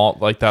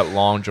disintegrated.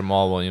 long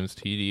Jamal Williams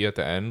TD at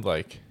the end.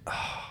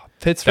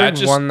 Pittsburgh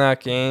won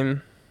that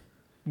game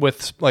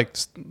with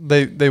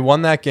they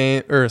won that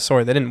game, or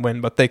sorry, they didn't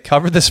win, but they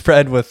covered the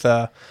spread with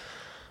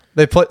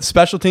they put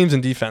special teams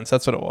and defense.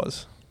 That's what it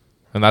was.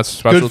 And that's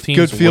special teams.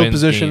 Good field wins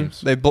position.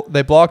 games.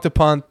 They blocked a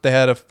punt. They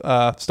had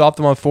stopped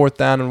them on 4th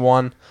down and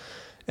 1,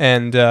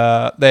 and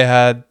they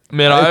had an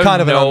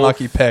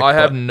unlucky pick. I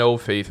have no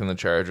faith in the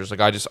Chargers.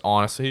 I just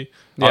honestly,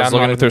 I was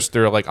looking at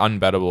they're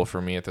unbettable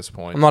for me at this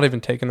point. I'm not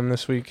even taking them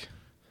this week.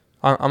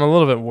 I'm a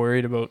little bit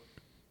worried about.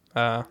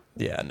 I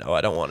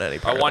don't want any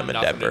part of them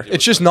in Denver.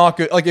 It's just not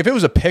good. If it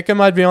was a pick, I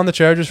might be on the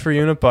Chargers for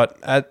unit, but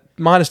at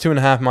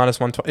 -2.5,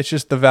 -120, it's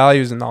just the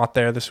value is not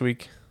there this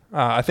week.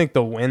 I think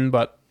they'll win,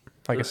 but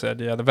like I said,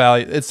 the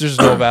value. It's just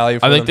no value.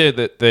 For I think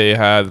that they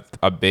have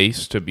a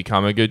base to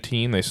become a good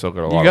team. They still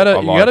got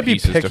a lot of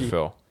pieces to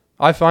fill.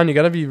 I find you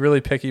got to be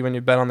really picky when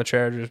you bet on the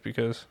Chargers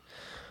because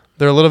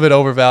They're a little bit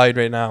overvalued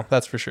right now.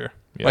 That's for sure.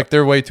 Yep. Like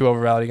they're way too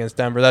overvalued against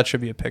Denver. That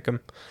should be a pick 'em.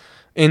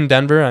 In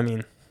Denver, I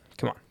mean,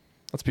 come on,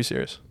 let's be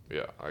serious.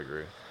 Yeah, I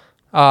agree.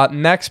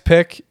 Next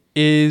pick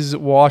is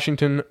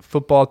Washington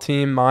football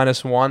team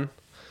 -1.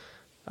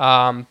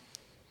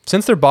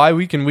 Since their bye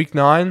week in week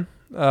 9,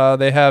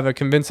 they have a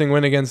convincing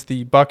win against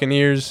the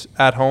Buccaneers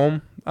at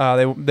home.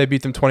 They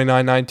beat them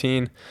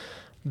 29-19.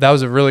 That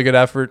was a really good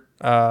effort.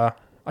 I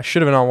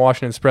should have been on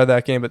Washington spread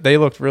that game, but they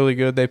looked really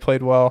good. They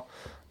played well.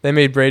 They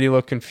made Brady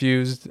look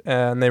confused,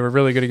 and they were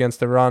really good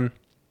against the run.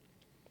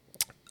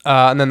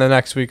 And then the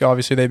next week,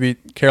 obviously, they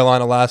beat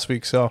Carolina last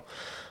week. So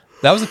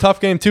that was a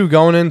tough game, too,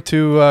 going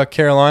into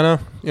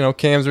Carolina. You know,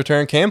 Cam's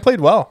return. Cam played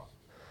well.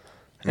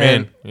 Man,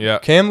 And yeah.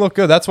 Cam looked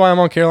good. That's why I'm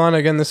on Carolina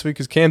again this week,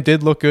 because Cam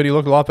did look good. He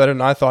looked a lot better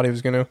than I thought he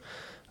was going to.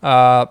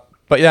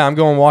 But, yeah, I'm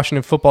going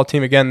Washington football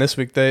team again this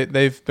week.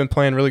 They've been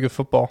playing really good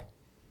football.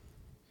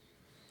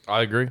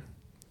 I agree.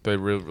 They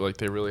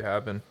really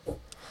have been.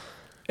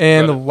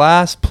 And the Got it.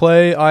 last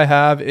play I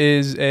have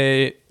is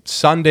a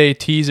Sunday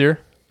teaser.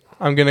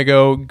 I'm going to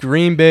go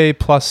Green Bay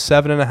plus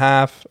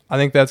 7.5. I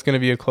think that's going to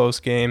be a close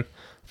game.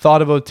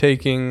 Thought about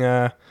taking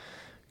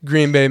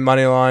Green Bay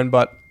money line,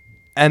 but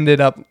ended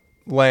up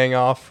laying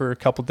off for a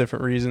couple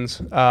different reasons.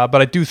 But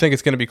I do think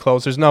it's going to be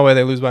close. There's no way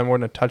they lose by more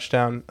than a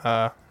touchdown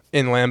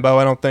in Lambeau,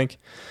 I don't think.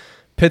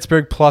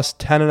 Pittsburgh plus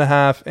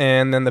 10.5,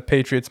 and then the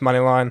Patriots money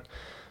line.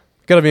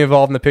 Got to be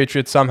involved in the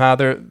Patriots somehow.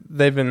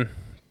 They've been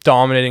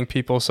dominating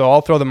people, so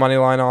I'll throw the money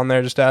line on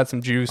there just to add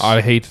some juice.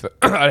 I hate that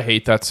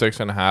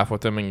 6.5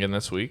 with them again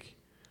this week.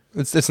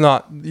 It's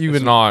not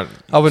It's not.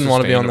 I wouldn't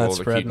want to be on that sustainable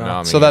to spread keep now.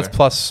 me So that's either.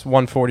 plus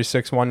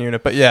 146 one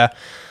unit. But yeah,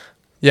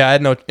 I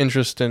had no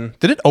interest in.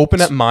 Did it open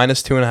at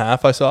minus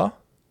 2.5? I saw.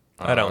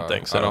 I don't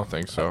think so. I don't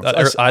think so.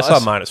 I saw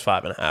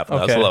 -5.5. And that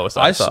was the lowest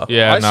I saw.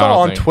 Yeah, I no, I saw don't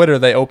on think- Twitter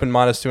they opened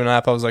minus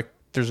 2.5. I was like,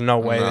 there's no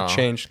way No. that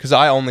changed, because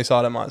I only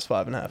saw it at minus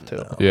 5.5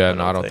 too. Yeah,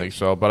 no, I don't think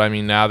so. But I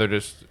mean, now they're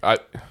just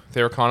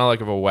they were kind of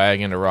like of a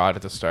wagon to ride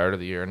at the start of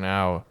the year.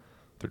 Now,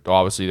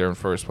 they're in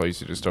first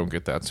place. You just don't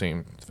get that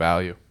same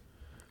value.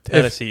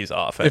 Tennessee's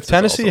offense. If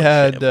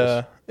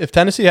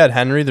Tennessee had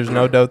Henry, there's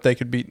no doubt they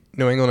could beat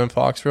New England and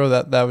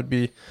Foxborough. That would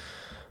be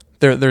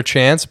their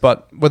chance.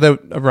 But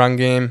without a run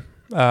game,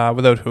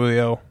 without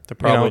Julio, they're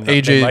probably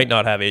AJ they might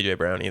not have AJ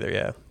Brown either.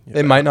 Yeah,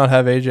 They might not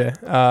have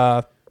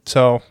AJ.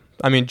 So,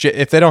 I mean,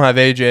 if they don't have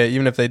AJ,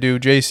 even if they do,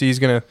 JC's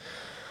going to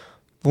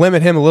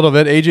limit him a little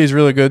bit. AJ's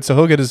really good, so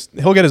he'll get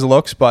his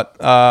looks, but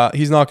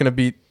he's not going to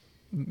beat,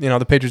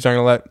 the Patriots aren't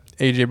going to let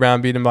AJ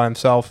Brown beat him by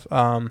himself.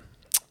 And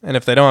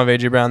if they don't have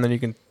AJ Brown,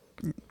 then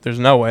there's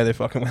no way they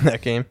fucking win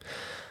that game.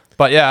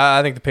 But yeah,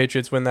 I think the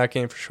Patriots win that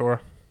game for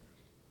sure.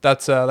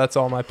 That's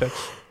all my picks.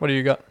 What do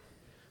you got?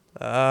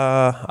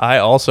 I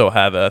also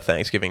have a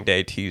Thanksgiving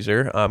Day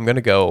teaser. I'm going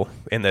to go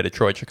in the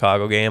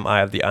Detroit-Chicago game. I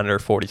have the under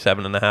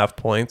 47.5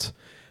 points.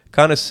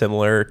 Kind of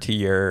similar to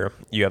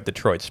you have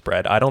Detroit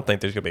spread. I don't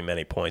think there's going to be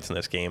many points in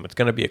this game. It's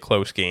going to be a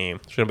close game.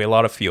 There's going to be a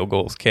lot of field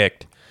goals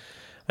kicked.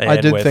 I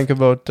think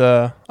about.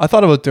 I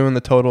thought about doing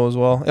the total as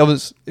well. It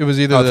was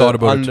either I the thought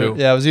about it under. too.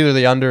 Yeah, it was either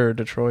the under or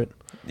Detroit.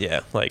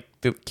 Yeah, like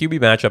the QB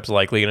matchup's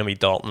likely going to be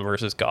Dalton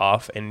versus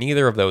Goff, and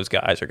neither of those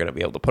guys are going to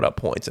be able to put up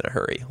points in a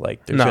hurry.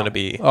 Like there's going to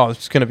be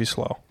it's going to be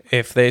slow.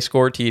 if they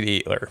score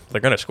TD, or they're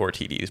going to score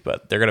TDs,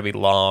 but they're going to be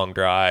long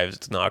drives.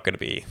 It's not going to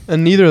be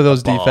And neither of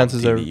those bomb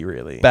defenses are TD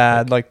really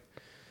bad. Like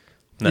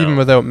No. even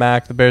without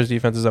Mac, the Bears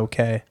defense is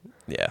okay.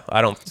 Yeah,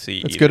 I don't see.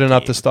 It's either good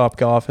enough team. to stop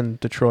Goff in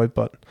Detroit,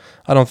 but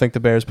I don't think the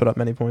Bears put up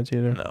many points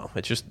either. No,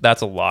 it's just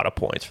that's a lot of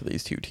points for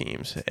these two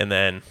teams. And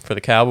then for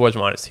the Cowboys,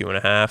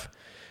 -2.5.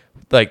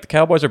 Like the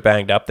Cowboys are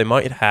banged up. They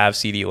might have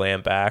CeeDee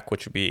Lamb back,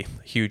 which would be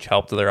a huge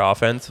help to their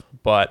offense,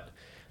 but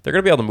they're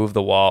going to be able to move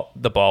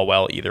the ball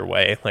well either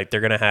way. Like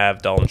they're going to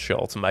have Dalton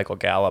Schultz and Michael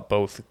Gallup,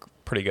 both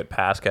pretty good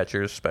pass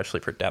catchers,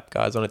 especially for depth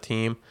guys on a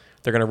team.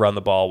 They're going to run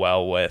the ball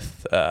well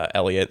with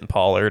Elliott and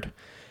Pollard.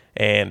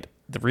 And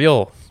the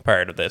real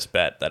part of this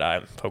bet that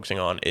I'm focusing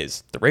on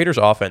is the Raiders'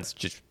 offense.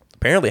 Just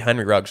apparently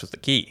Henry Ruggs was the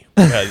key,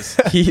 because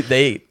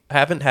they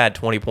haven't had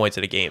 20 points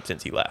in a game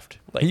since he left.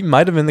 Like He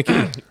might have been the key.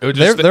 It was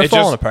they're just- it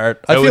falling just-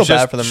 apart. I It feel was bad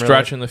just for them.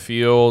 stretching the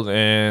field,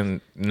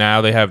 and now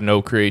they have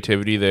no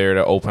creativity there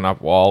to open up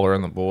Waller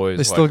and the boys.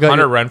 They still got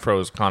Hunter your- Renfro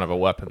is kind of a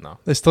weapon though.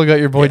 They still got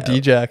your boy Yeah.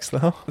 Djax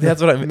though.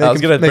 that's what I mean. Make I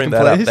was him- going to make bring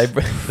him that up. plays.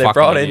 They Fucking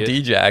brought in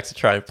idiot. Djax to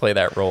try and play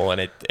that role,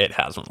 and it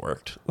hasn't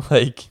worked.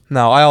 Like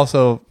No,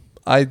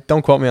 I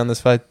don't quote me on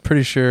this, but I'm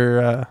pretty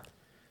sure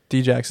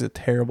Djax is a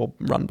terrible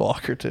run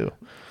blocker too.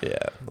 yeah,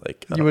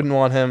 like I You don't- wouldn't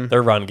want him.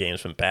 their run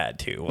game's been bad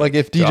too. Like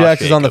if Josh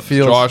Djax is on the Jacobs-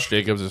 field, Josh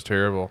Jacobs is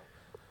terrible.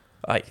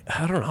 I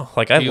don't know.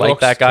 Like I He like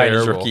looks that guy in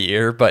his terrible. rookie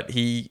year, but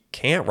he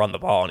can't run the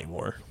ball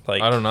anymore.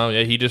 Like I don't know.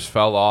 Yeah, he just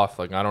fell off.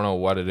 Like I don't know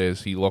what it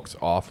is. He looks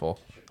awful.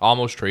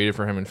 Almost traded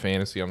for him in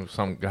fantasy. I'm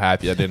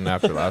happy I didn't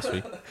after last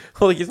week.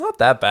 well, like, he's not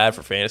that bad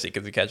for fantasy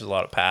because he catches a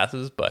lot of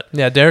passes, but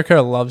yeah, Derek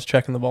Carr loves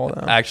checking the ball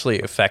down. actually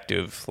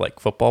effective like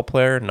football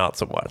player, not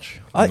so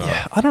much.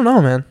 Yeah, I don't know,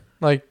 man.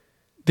 Like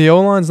The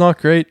O-line's not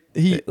great.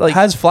 He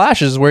has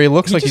flashes where he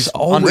looks like he's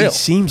always unreal.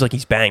 seems like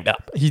he's banged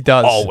up. He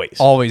does. Always.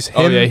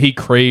 Oh Him, yeah, he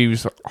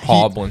craves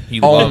hobbling.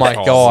 He oh loves my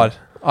hobbling. God.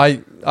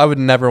 I would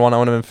never want to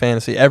own him in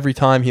fantasy. Every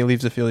time he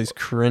leaves the field, he's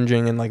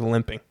cringing and like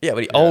limping. Yeah,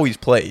 but he always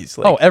plays.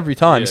 Like, Every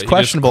time. Yeah, he's he just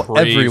questionable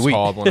every craves week.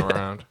 hobbling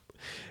around.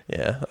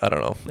 Yeah, I don't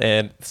know.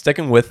 And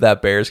sticking with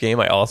that Bears game,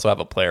 I also have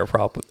a player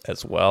prop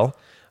as well.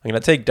 I'm going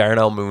to take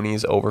Darnell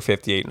Mooney's over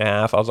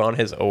 58.5. I was on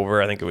his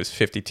over. I think it was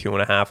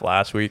 52.5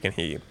 last week, and I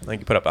think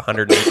he put up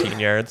 118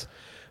 yards.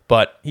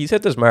 But he's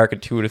hit this mark in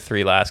 2 of the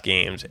 3 last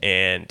games,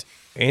 and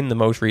in the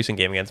most recent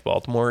game against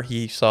Baltimore,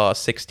 he saw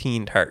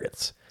 16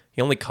 targets.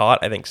 He only caught,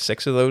 I think,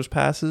 6 of those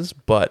passes,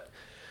 but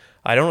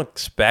I don't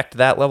expect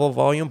that level of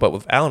volume. But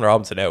with Allen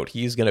Robinson out,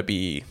 he's going to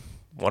be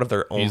one of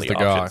their only the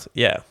options. guy.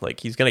 Yeah,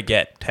 like he's going to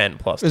get 10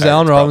 plus. Is targets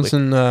Allen probably.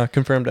 Robinson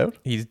confirmed out?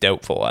 He's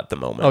doubtful at the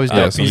moment. Oh, he's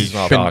doubtful. so he's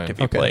not shocked playing. if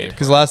he Okay. played.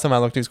 Because last time I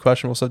looked, he was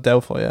questionable, so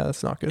doubtful. Yeah,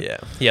 that's not good. Yeah,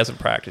 he hasn't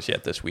practiced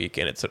yet this week,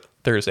 and it's a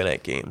Thursday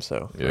night game,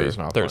 so Yeah, he's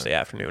not Thursday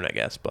playing. afternoon, I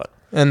guess. But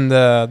And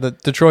the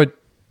Detroit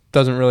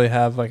doesn't really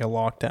have like a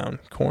lockdown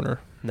corner,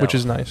 which No.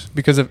 is nice.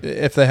 Because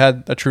if they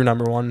had a true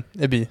number one,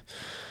 it'd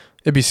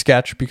be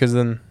sketch because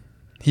then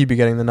he'd be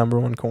getting the number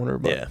one corner.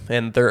 But yeah,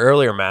 and their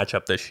earlier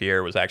matchup this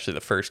year was actually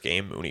the first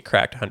game Mooney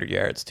cracked 100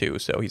 yards too,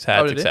 so he's had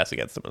Oh, did he? success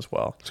against them as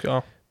well. let's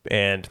go.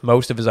 And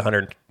most of his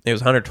 100, it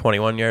was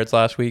 121 yards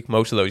last week.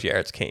 Most of those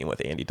yards came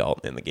with Andy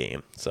Dalton in the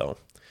game, so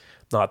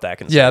not that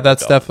concerned. Yeah, with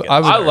that's Dalton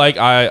definitely-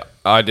 against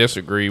I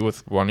disagree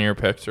with one of your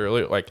picks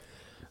earlier.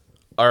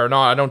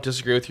 I don't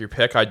disagree with your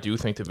pick. I do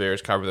think the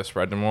Bears cover the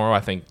spread tomorrow. I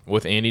think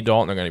with Andy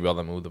Dalton, they're going to be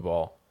able to move the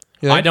ball.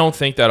 Yeah. I don't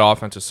think that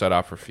offense is set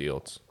up for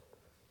Fields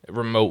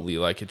remotely.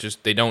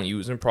 They don't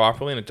use him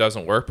properly and it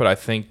doesn't work. But I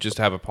think just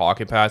to have a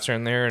pocket passer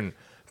in there and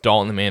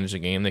Dalton to manage the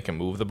game, they can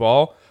move the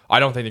ball. I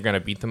don't think they're going to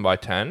beat them by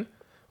 10,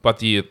 but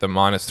the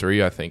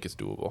 -3 I think is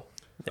doable.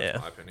 Yeah,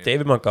 my opinion.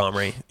 David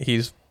Montgomery,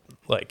 he's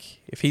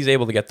if he's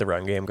able to get the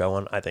run game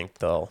going, I think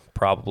they'll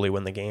probably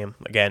win the game.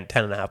 Again,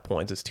 10.5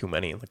 points is too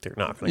many. Like they're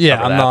not going to Yeah,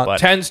 cover I'm that. not- But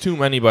 10's too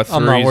many, but 3's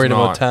I'm not worried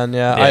not. about 10.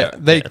 Yeah,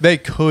 Yeah, they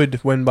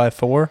could win by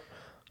 4,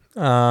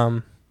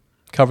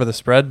 cover the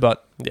spread,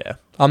 but yeah,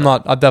 I'm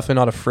definitely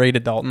not afraid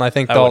of Dalton. I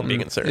think I wouldn't Dalton be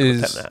concerned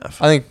with is.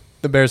 10.5. I think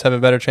the Bears have a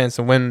better chance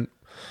to win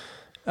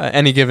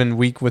any given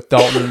week with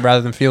Dalton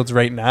rather than Fields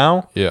right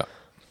now. Yeah.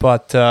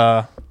 But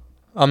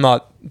I'm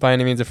not by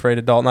any means afraid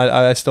of Dalton.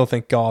 I still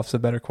think Goff's a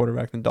better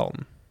quarterback than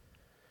Dalton.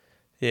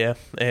 Yeah,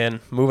 and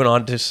moving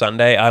on to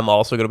Sunday, I'm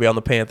also going to be on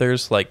the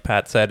Panthers. Like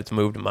Pat said, it's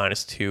moved to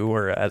 -2,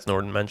 or as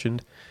Norton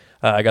mentioned.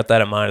 I got that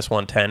at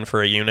 -110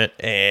 for a unit,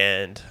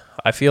 and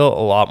I feel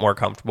a lot more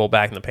comfortable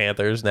backing the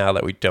Panthers now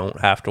that we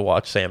don't have to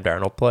watch Sam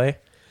Darnold play.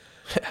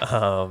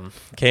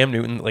 Cam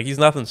Newton, he's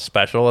nothing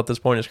special at this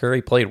point in his career.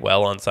 He played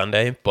well on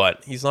Sunday,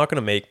 but he's not going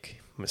to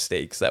make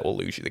mistakes that will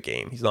lose you the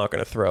game. He's not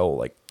going to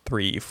throw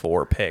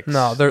 3-4 picks.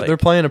 No, they're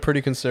playing a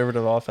pretty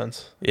conservative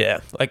offense. Yeah,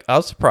 I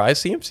was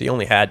surprised CMC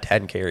only had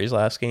 10 carries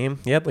last game.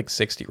 He had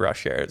 60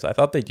 rush yards. I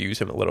thought they'd use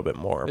him a little bit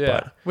more.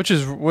 But Which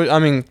is, I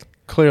mean,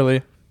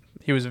 clearly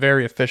he was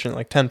very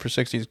efficient. 10 for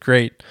 60 is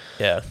great.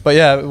 yeah, But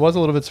yeah, it was a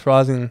little bit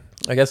surprising.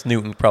 I guess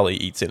Newton probably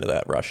eats into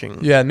that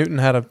rushing. Yeah, Newton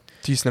had a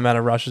decent amount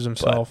of rushes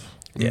himself.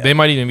 Yeah. They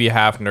might even be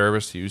half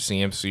nervous to use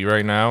CMC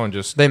right now and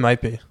just They might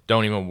be.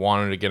 don't even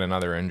want him to get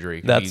another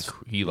injury.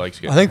 He likes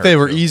getting I think they hurt,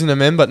 were too. easing him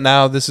in, but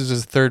now this is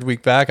his 3rd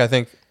week back. I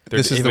think They're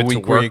this is giving the it to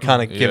week where you work.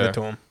 kind of give Yeah. it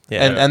to him.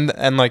 Yeah.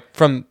 And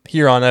from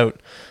here on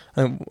out,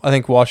 I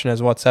think Washington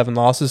has 7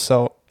 losses,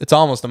 so it's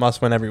almost a must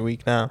win every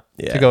week now.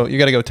 Yeah. To go, you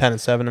got to go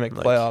 10-7 to make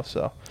the playoffs.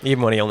 So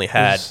Even when he only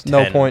had there's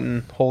no 10 point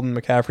in holding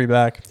McCaffrey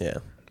back Yeah.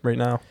 right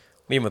now.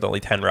 Even with only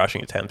 10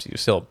 rushing attempts, he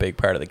was still a big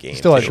part of the game.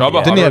 Still had- too.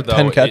 Chubba Didn't he have Hubbard,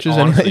 10 though, catches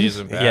honestly anyways?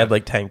 isn't He bad.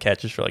 had 10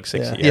 catches for 60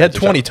 yards. He had or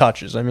 20 something.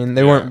 touches. I mean,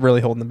 they weren't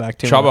really holding him back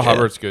too Chubba much.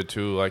 Hubbard's good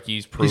too.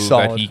 He's proved that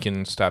solid. he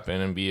can step in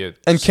and be a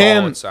And solid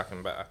Cam-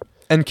 second back.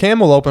 And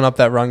Cam will open up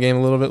that run game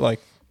a little bit.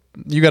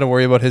 You got to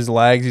worry about his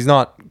legs. He's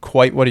not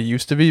quite what he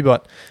used to be,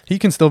 but he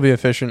can still be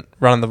efficient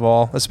running the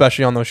ball,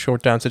 especially on those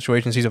short down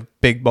situations. He's a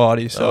big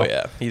body, so Oh,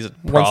 yeah. He's a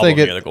problem once they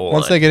near the goal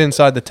get line.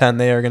 inside the 10,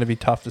 they are going to be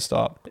tough to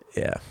stop.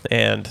 Yeah,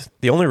 and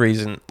the only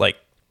reason,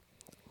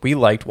 we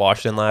liked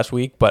Washington last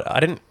week, but I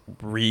didn't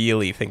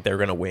really think they were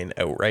going to win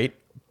outright.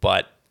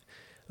 But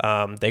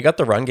they got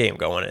the run game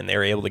going, and they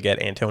were able to get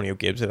Antonio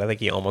Gibson. I think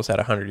he almost had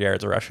 100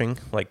 yards of rushing.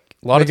 A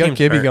lot They of got teams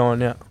Gibby hurt.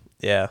 going, yeah.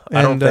 Yeah,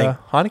 I don't And think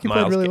Heineke played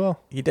Miles really Ga- well.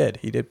 He did.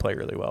 He did play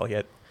really well. He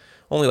had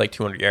only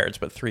 200 yards,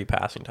 but 3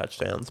 passing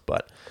touchdowns.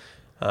 But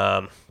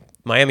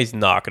Miami's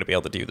not going to be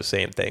able to do the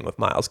same thing with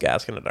Miles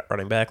Gaskin at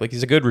running back.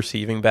 He's a good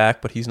receiving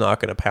back, but he's not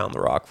going to pound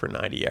the rock for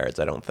 90 yards,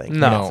 I don't think.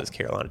 No. Against this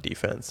Carolina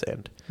defense.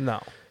 And No.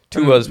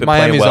 Tua's been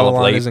Miami's playing well of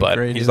O-line late, isn't but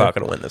great he's either. not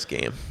going to win this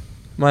game.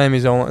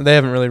 Miami's only, they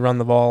haven't really run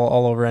the ball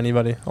all over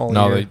anybody all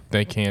No, year.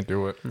 they can't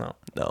do it. No.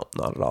 No,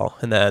 not at all.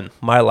 And then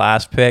my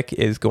last pick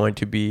is going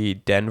to be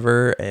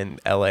Denver and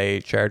LA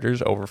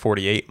Chargers over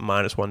 48,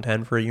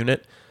 -110 for a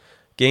unit.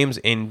 Games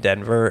in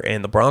Denver,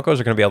 and the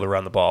Broncos are going to be able to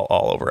run the ball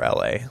all over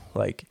LA.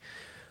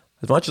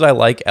 As much as I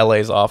like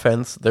LA's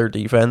offense, their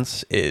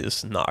defense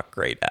is not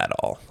great at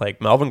all. Like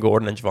Melvin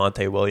Gordon and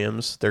Javonte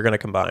Williams, they're going to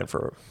combine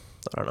for,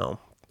 I don't know,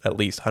 at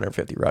least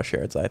 150 rush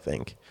yards, I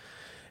think.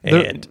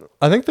 And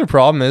I think their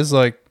problem is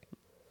like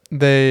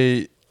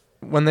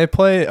when they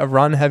play a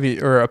run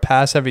heavy or a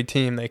pass heavy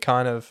team, they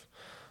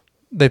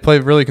play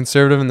really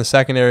conservative in the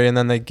secondary and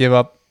then they give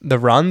up the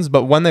runs.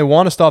 But when they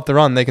want to stop the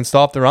run, they can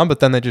stop the run, but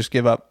then they just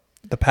give up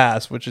the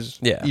pass, which is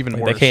even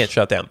like worse. They can't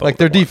shut down both. Like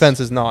their defense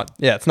is not.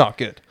 Yeah, it's not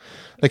good.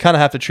 They kind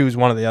of have to choose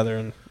one or the other.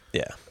 And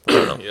yeah, I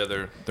don't know.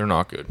 Yeah, they're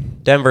not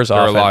good. Denver's They're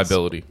offense. a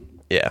liability.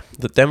 Yeah,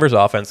 the Denver's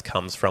offense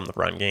comes from the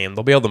run game.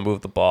 They'll be able to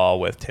move the ball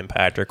with Tim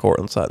Patrick,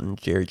 Cortland Sutton,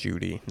 Jerry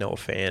Jeudy, Noah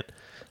Fant.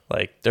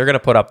 Like they're gonna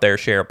put up their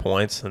share of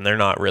points, and they're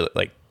not really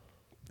like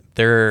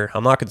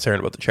I'm not concerned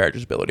about the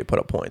Chargers' ability to put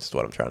up points. Is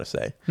what I'm trying to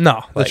say.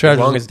 no, the Like, Chargers. as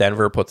long as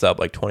Denver puts up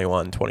like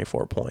 21,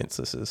 24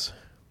 points,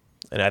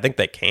 and I think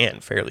they can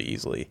fairly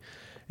easily.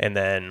 And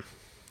then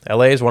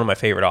LA is one of my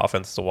favorite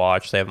offenses to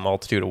watch. They have a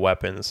multitude of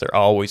weapons. They're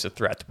always a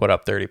threat to put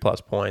up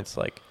 30-plus points.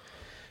 Like,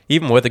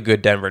 even with a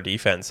good Denver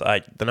defense,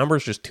 the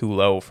number's just too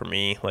low for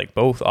me. Like,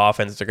 both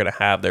offenses are going to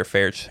have their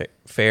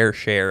fair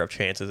share of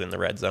chances in the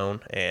red zone,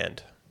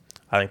 and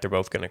I think they're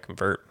both going to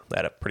convert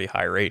at a pretty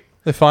high rate.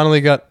 They finally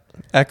got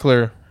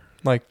Eckler.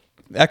 Like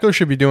Eckler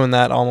should be doing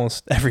that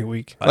almost every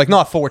week. Like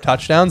not 4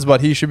 touchdowns,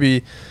 but he should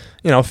be,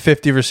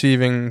 50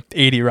 receiving,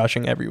 80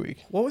 rushing every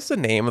week. What was the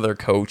name of their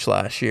coach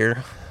last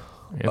year?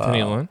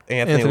 Anthony Lynn.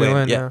 Anthony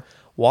Lynn, yeah.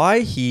 Why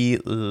he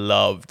would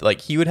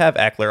have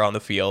Eckler on the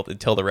field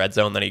until the red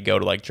zone, then he'd go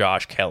to like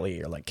Josh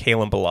Kelly or like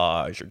Kalen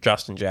Balaj or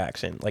Justin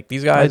Jackson. Like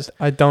these guys.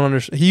 I don't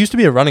understand. He used to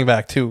be a running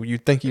back too.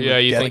 You'd think he would Yeah,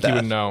 you get think that. you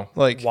would know.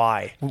 Like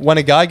Why? when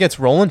a guy gets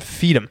rolling,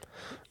 feed him.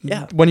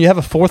 Yeah. When you have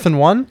a 4th and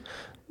 1,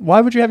 why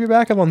would you have your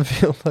backup on the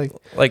field?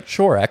 Like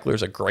sure,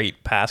 Eckler's a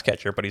great pass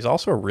catcher, but he's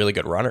also a really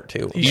good runner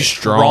too. He's Like,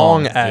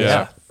 strong as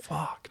Yeah.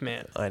 fuck,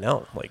 man. I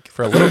know. Like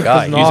for a little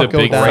guy, Does He's not a go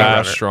big, down. fast,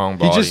 Runner. strong He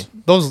body. just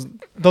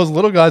those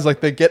little guys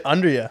like they get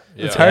under you.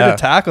 It's Yeah. hard Yeah. to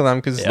tackle them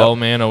because Slow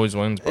man always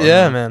wins. Bro.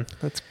 yeah, man.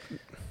 That's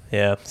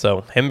Yeah,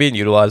 so him being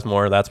utilized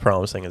more, that's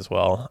promising as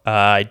well.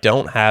 I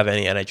don't have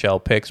any NHL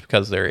picks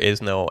because there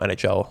is no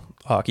NHL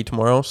hockey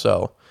tomorrow.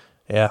 So,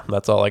 yeah,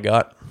 that's all I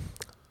got.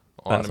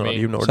 On That's to on me.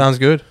 you, Nord. sounds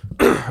good.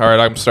 All right,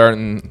 I'm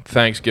starting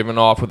Thanksgiving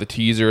off with a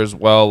teaser as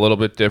well, a little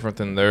bit different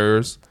than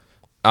theirs.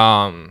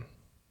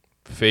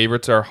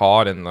 Favorites are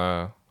hot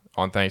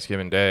on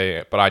Thanksgiving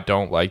Day, but I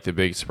don't like the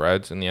big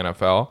spreads in the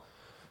NFL.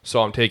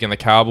 So I'm taking the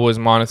Cowboys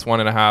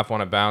 -1.5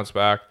 on a bounce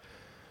back.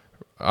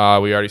 We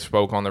already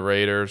spoke on the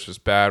Raiders,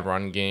 just bad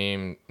run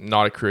game,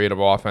 not a creative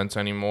offense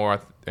anymore,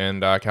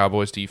 and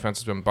Cowboys defense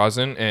has been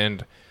buzzing.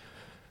 And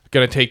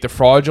going to take the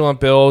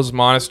fraudulent Bills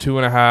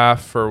 -2.5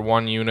 for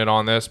 1 unit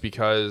on this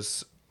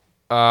because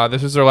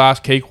this is their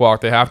last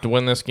cakewalk. They have to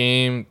win this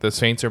game. The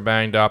Saints are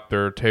banged up.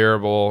 They're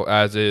terrible,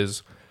 as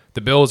is.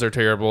 The Bills are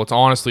terrible. It's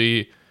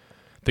honestly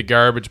the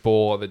garbage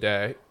bowl of the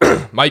day.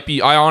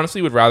 I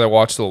honestly would rather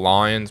watch the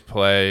Lions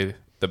play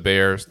the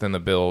Bears than the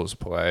Bills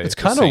play. It's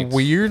the kind of Saints.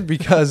 weird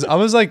because I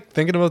was like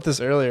thinking about this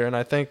earlier, and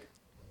I think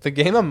the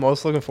game I'm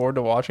most looking forward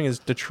to watching is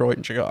Detroit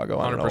and Chicago.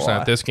 I don't know 100%.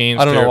 why. This game's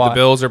I don't know terrible. why. The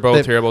Bills are both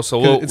They- terrible.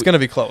 So it's going to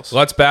be close.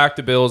 let's back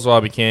the Bills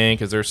while we can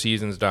because their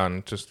season's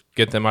done. Just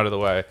get them out of the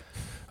way.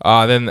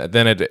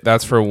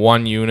 That's for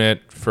 1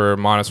 unit for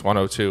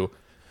 -102.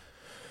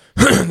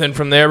 Then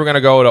from there, we're going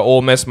to go to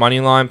Ole Miss money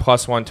line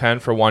 +110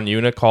 for 1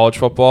 unit college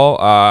football.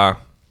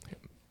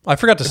 I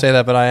forgot to say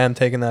that, but I am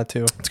taking that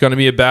too. It's going to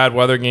be a bad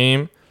weather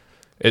game.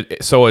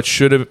 What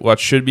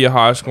should be a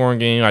high scoring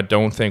game, I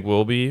don't think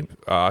will be.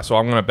 So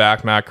I'm going to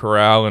back Matt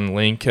Corral and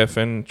Lane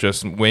Kiffin.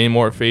 Just way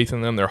more faith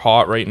in them. They're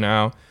hot right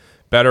now.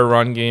 Better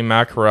run game.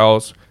 Matt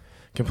Corral's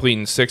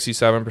completing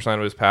 67%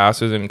 of his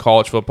passes. In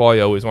college football,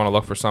 you always want to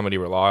look for somebody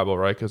reliable,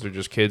 right? Because they're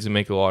just kids who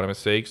make a lot of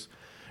mistakes.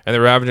 And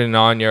they're averaging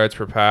 9 yards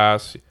per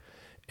pass.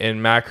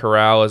 And Matt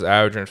Corral is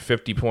averaging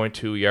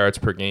 50.2 yards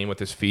per game with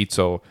his feet.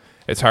 So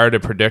it's hard to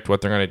predict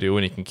what they're going to do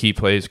when you can keep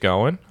plays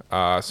going. So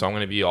I'm going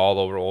to be all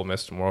over Ole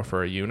Miss tomorrow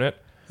for a unit.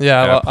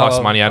 Yeah,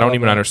 Plus money. I don't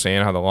even that.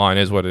 understand how the line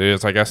is what it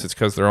is. I guess it's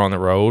because they're on the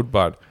road,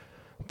 but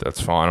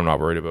that's fine. I'm not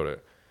worried about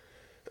it.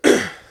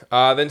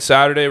 Then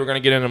Saturday, we're going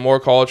to get into more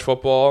college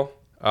football.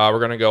 We're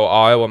going to go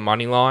Iowa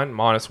money line,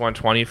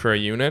 -120 for a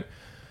unit.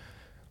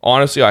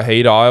 Honestly, I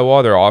hate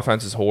Iowa. Their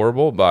offense is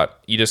horrible,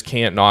 but you just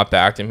can't not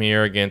back them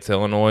here against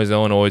Illinois.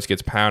 Illinois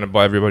gets pounded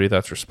by everybody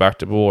that's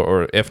respectable,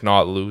 or if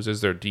not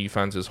loses. Their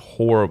defense is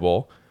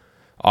horrible.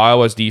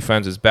 Iowa's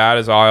defense, as bad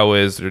as Iowa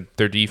is,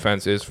 their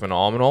defense is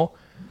phenomenal.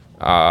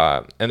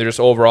 And they're just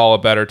overall a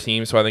better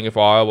team. So I think if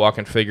Iowa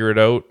can figure it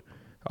out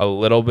a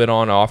little bit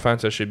on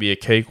offense, it should be a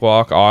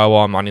cakewalk.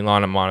 Iowa money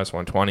line at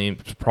 -120.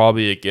 It's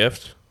probably a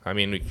gift. I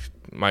mean, we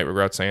might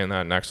regret saying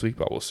that next week,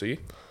 but we'll see.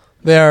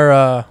 They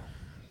are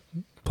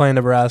playing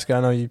Nebraska.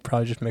 I know you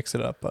probably just mixed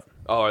it up, but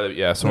Oh,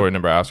 yeah, sorry,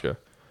 Nebraska.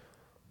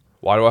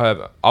 Why do I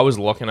have... I was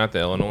looking at the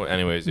Illinois...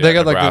 Anyways, yeah, They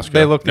got, like, Nebraska.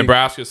 they look-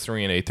 Nebraska's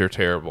 3-8. They're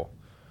terrible.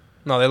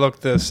 no, they look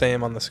the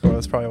same on the score.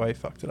 That's probably why you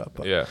fucked it up.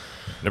 But. Yeah.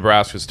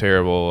 Nebraska's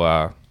terrible.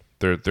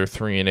 They're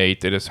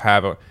 3-8. They just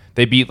have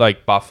They beat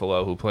like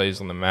Buffalo, who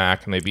plays on the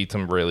MAC, and they beat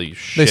some really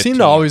shit They seem to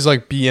teams. always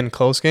like be in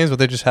close games, but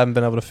they just haven't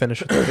been able to finish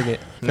the game.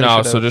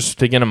 No, so just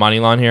taking a money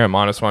line here at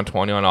minus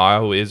 120 on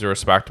Iowa, who is a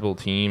respectable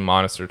team,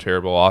 minus their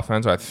terrible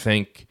offense. I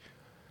think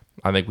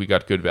we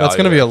got good value. That's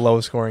going to be there. a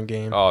low scoring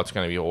game. Oh, it's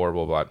going to be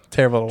horrible, but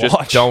Terrible to just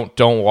watch.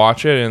 don't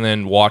watch it, and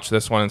then watch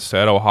this one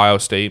instead. Ohio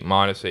State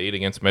 -8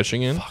 against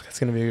Michigan. Fuck, it's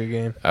going to be a good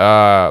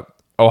game.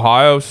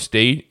 Ohio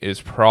State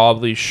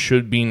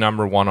should be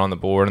number 1 on the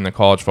board in the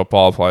college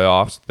football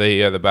playoffs.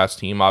 They are the best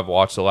team I've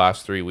watched the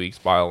last 3 weeks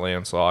by a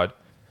landslide.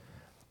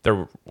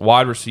 Their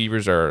wide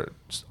receivers are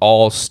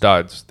all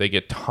studs. They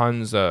get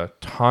tons of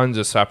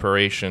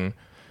separation,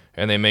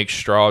 and they make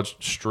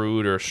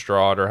Strud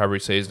or however you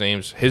say his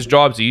names. His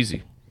job's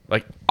easy.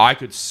 Like, I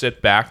could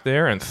sit back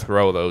there and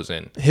throw those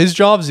in. His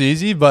job's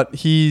easy, but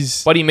he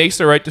makes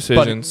the right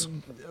decisions.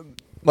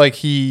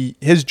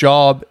 His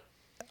job,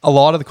 a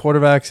lot of the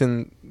quarterbacks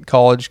in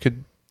college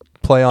could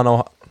play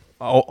on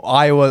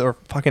Iowa or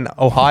fucking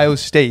Ohio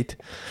State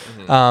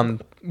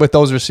with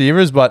those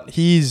receivers, but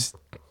he's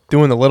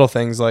doing the little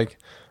things. Like,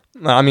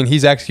 I mean,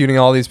 he's executing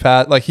all these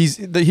pass. Like, he's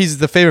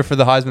the favorite for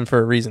the Heisman for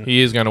a reason. He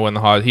is going to win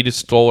the Heisman. He just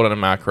stole it out of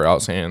Matt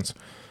Corral's hands.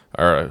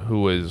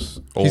 Who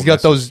is old. He's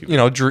got those,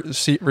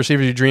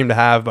 receivers you dream to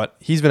have, but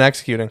he's been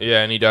executing.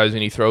 Yeah, and he does,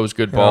 and he throws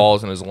good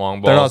balls and his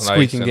long balls. They're not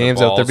nice, squeaking and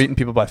games out. They're beating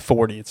people by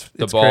 40. It's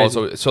balls.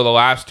 crazy. So the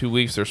last 2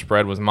 weeks, their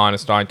spread was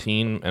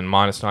 -19 and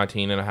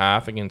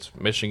 -19.5 against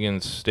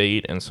Michigan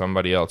State and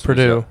somebody else.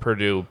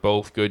 Purdue,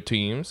 both good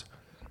teams.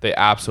 They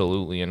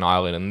absolutely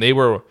annihilated them. They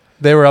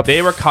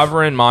were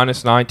covering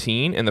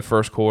 -19 in the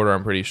first quarter,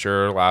 I'm pretty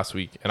sure, last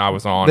week, and I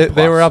was on.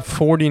 They were up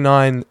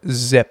 49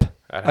 zip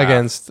at half.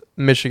 Against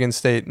Michigan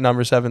State,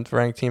 number 7th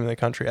ranked team in the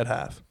country at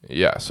half.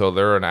 Yeah, so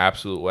they're an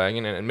absolute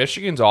wagon. And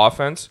Michigan's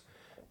offense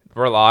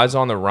relies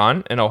on the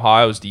run, and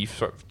Ohio's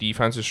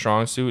defensive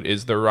strong suit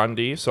is the run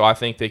D. So I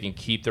think they can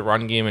keep the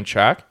run game in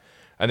check,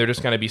 and they're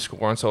just going to be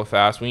scoring so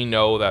fast. We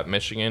know that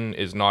Michigan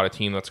is not a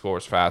team that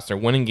scores fast. They're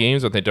winning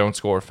games, but they don't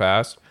score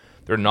fast.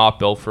 They're not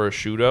built for a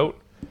shootout,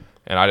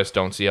 and I just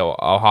don't see how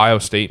Ohio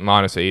State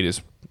 -8 is.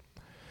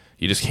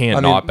 You just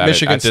can't not bet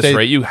Michigan it. At this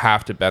rate, you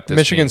have to bet this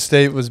Michigan game.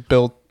 State was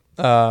built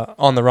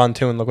on the run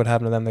too, and look what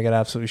happened to them. They got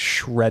absolutely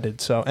shredded.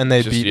 So, and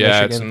they beat Michigan.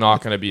 Yeah, it's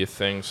not going to be a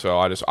thing. So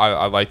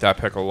I like that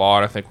pick a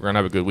lot. I think we're going to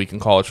have a good week in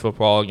college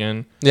football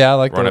again. Yeah, I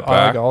like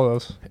all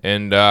those.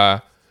 And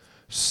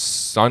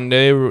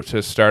Sunday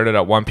to start it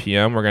at 1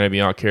 p.m. We're going to be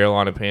on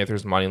Carolina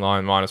Panthers money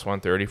line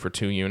 -130 for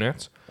 2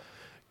 units.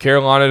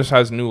 Carolina just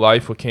has new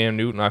life with Cam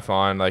Newton. I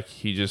find like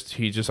he just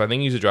I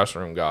think he's a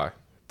dressing room guy.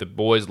 The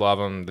boys love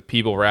him. The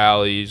people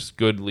rallies,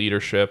 good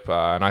leadership,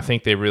 and I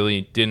think they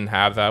really didn't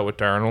have that with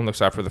Darnold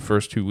except for the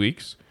first 2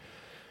 weeks.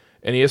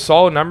 And he has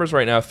solid numbers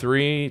right now: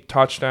 3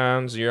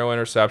 touchdowns, 0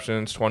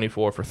 interceptions,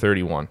 24 for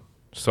 31.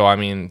 So I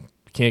mean,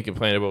 can't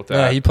complain about that.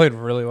 Yeah, he played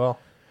really well.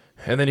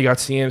 And then you got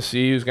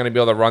CMC, who's going to be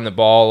able to run the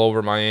ball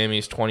over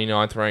Miami's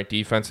 29th ranked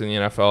defense in the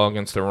NFL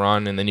against the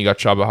run. And then you got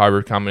Chuba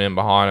Hubbard coming in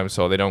behind him,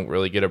 so they don't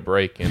really get a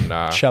break. And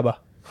Chuba,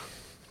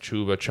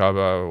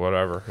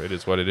 whatever. It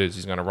is what it is.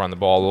 He's going to run the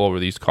ball over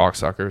these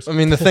cocksuckers. I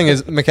mean, the thing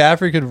is,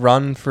 McCaffrey could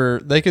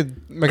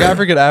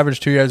McCaffrey could average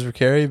 2 yards per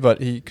carry,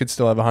 but he could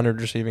still have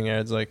 100 receiving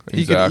yards. Like,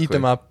 he could eat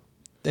them up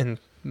in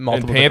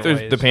multiple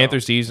different ways. The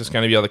Panthers D's is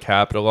going to be able to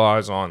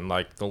capitalize on,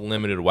 like, the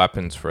limited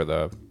weapons for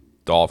the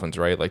Dolphins,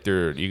 right? Like,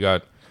 you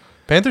got...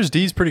 Panthers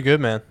D's pretty good,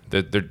 man.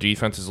 Their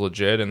defense is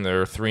legit, and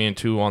they're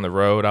 3-2 on the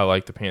road. I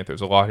like the Panthers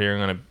a lot here.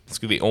 It's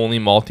gonna be the only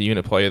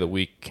multi-unit play of the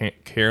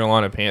week.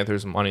 Carolina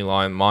Panthers money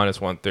line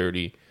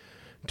 -130,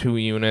 2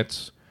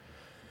 units,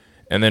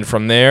 and then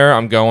from there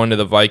I'm going to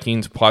the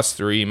Vikings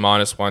 +3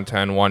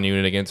 -110, 1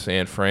 unit against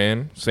San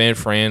Fran. San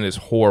Fran is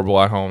horrible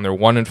at home. They're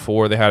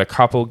 1-4. They had a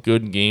couple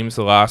good games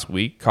the last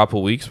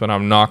couple weeks, but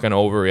I'm not gonna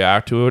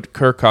overreact to it.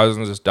 Kirk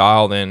Cousins is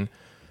dialed in,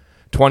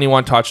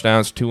 21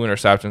 touchdowns, 2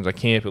 interceptions. I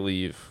can't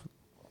believe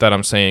that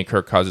I'm saying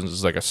Kirk Cousins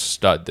is like a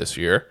stud this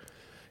year.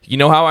 You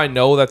know how I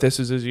know that this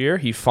is his year?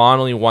 He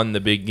finally won the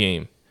big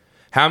game.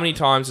 How many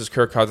times does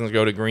Kirk Cousins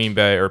go to Green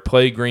Bay or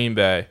play Green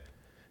Bay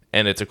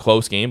and it's a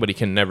close game, but he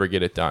can never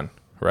get it done,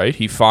 right?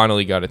 He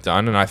finally got it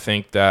done, and I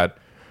think that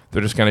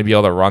they're just going to be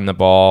able to run the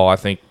ball. I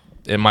think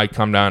it might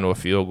come down to a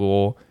field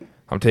goal.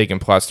 I'm taking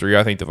 +3.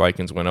 I think the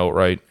Vikings win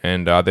outright,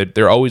 and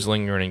they're always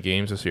lingering in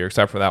games this year,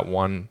 except for that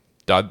one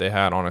dud they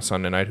had on a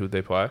Sunday night. Who'd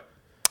they play?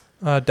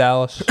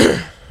 Dallas.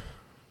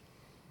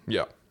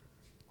 Yeah.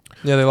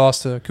 Yeah, they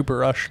lost to Cooper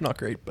Rush. Not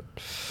great, but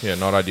yeah,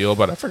 not ideal.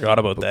 But I forgot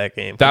about that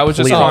game. That was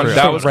kind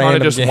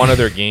of just one of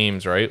their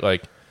games, right?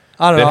 Like,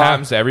 I don't know. It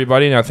happens to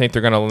everybody, and I think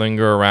they're going to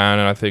linger around,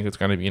 and I think it's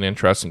going to be an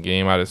interesting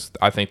game.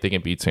 I think they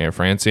can beat San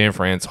Fran. San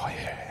Fran's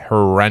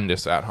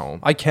horrendous at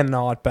home. I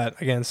cannot bet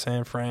against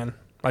San Fran.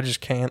 I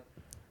just can't.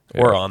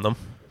 Yeah. We're on them.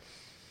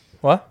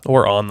 What?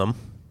 We're on them.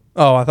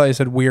 Oh, I thought you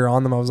said we're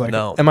on them. I was like,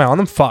 no. Am I on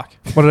them? Fuck.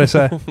 What did I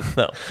say?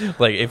 No.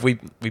 Like, if we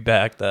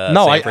backed San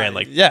Fran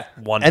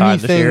one time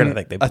this year, and I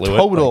think they blew a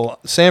total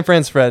San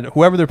Fran spread,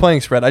 whoever they're playing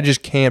spread, I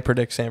just can't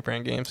predict San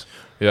Fran games.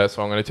 Yeah,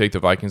 so I'm going to take the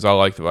Vikings. I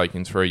like the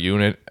Vikings for a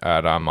unit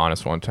at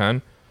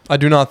 -110. I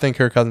do not think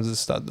Kirk Cousins is a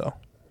stud though.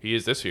 He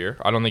is this year.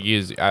 I don't think he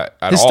is at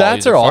His all. stats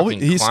He's a are always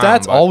fucking his clown,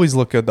 stats but- always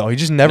look good though. He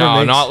just never No,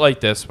 makes. not like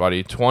this,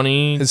 buddy.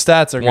 20. His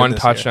stats are good one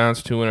this year.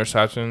 touchdowns, 2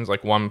 interceptions,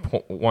 like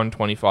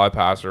 125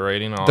 passer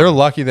rating. They're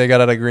lucky they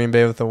got out of Green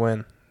Bay with the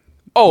win.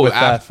 oh, With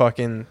that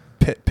fucking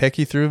pick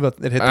he threw, but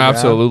it hit the ground.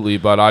 absolutely.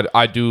 But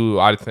I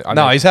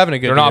No, he's having a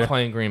good They're not year.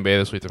 playing Green Bay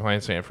this week. They're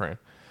playing San Fran.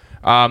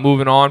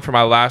 Moving on for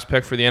my last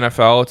pick for the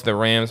NFL, it's the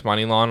Rams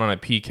money line on a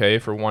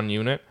PK for 1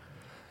 unit.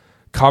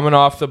 Coming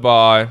off the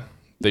bye,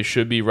 they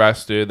should be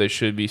rested. They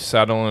should be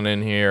settling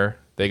in here.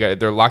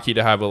 They're lucky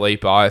to have a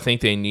late bye. I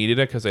think they needed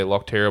it because they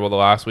looked terrible the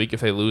last week. If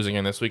they lose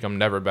again this week, I'm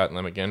never betting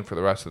them again for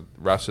the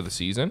rest of the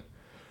season.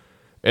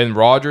 And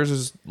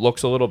Rodgers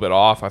looks a little bit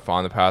off. I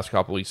find the past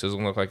couple weeks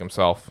doesn't look like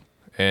himself.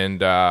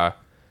 And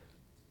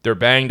they're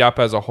banged up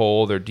as a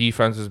whole. Their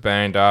defense is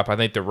banged up. I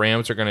think the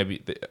Rams are going to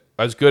be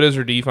as good as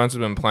their defense has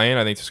been playing.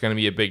 I think it's going to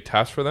be a big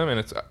test for them.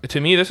 And to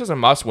me, this is a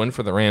must-win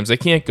for the Rams. They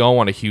can't go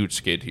on a huge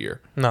skid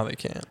here. No, they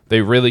can't.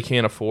 They really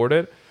can't afford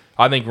it.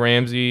 I think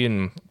Ramsey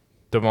and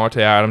Devontae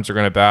Adams are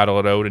going to battle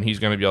it out, and he's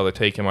going to be able to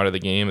take him out of the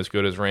game as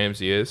good as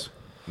Ramsey is.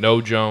 No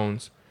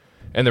Jones.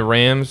 And the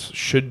Rams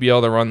should be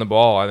able to run the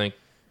ball. I think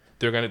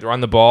they're going to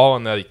run the ball.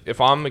 And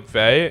if I'm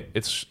McVay,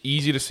 it's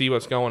easy to see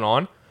what's going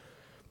on.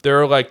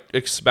 They're like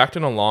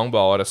expecting a long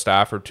ball out of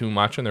Stafford too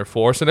much, and they're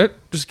forcing it.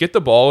 Just get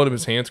the ball into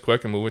his hands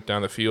quick and move it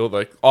down the field.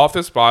 Like off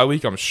this bye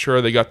week, I'm sure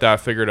they got that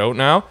figured out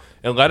now,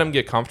 and let him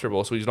get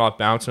comfortable so he's not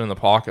bouncing in the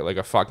pocket like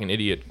a fucking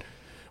idiot,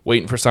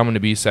 waiting for someone to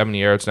be 70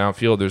 yards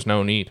downfield. There's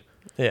no need.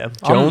 Yeah,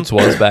 Jones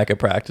was back at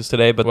practice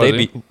today, but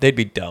Was they'd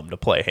be dumb to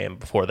play him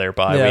before their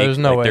bye Yeah, week. there's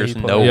no way There's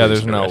he plays. no Yeah, reason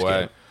there's to no risk way.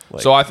 him.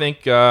 Like, So I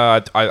think I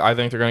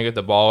think they're going to get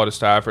the ball out of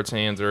Stafford's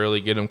hands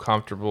early, get him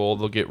comfortable.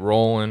 They'll get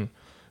rolling,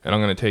 and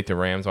I'm going to take the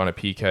Rams on a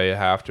PK. I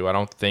have to. I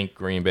don't think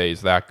Green Bay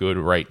is that good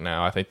right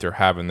now. I think they're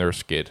having their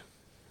skid.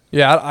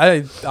 Yeah,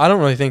 I don't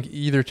really think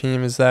either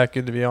team is that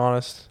good, to be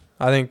honest.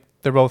 I think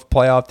they're both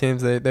playoff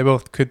teams. They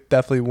both could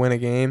definitely win a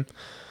game.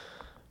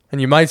 And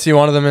you might see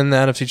one of them in the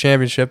NFC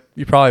Championship.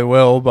 You probably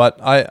will, but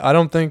I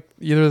don't think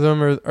either of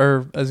them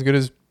are as good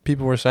as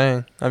people were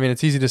saying. I mean,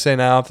 it's easy to say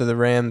now after the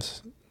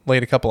Rams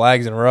laid a couple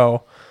eggs in a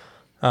row,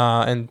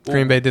 and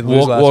Green Bay did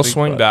lose last week. We'll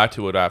swing but back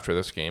to it after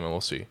this game, and we'll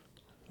see.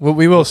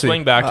 We will see.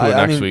 Swing back to it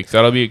next week.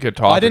 That'll be a good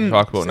topic to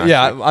talk about next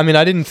week. I mean,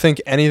 I didn't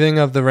think anything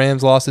of the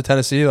Rams loss to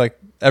Tennessee. Like,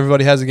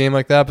 everybody has a game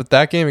like that, but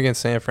that game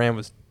against San Fran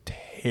was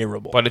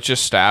terrible. But it's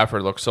just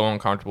Stafford looks so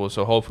uncomfortable.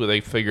 So hopefully they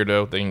figured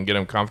out they can get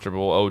him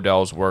comfortable.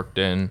 Odell's worked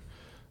in,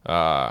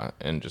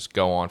 and just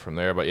go on from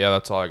there. But yeah,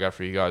 that's all I got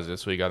for you guys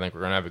this week. I think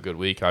we're gonna have a good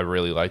week. I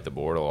really like the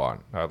board a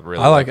lot. I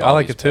like I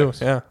like it too.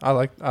 Yeah, I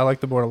like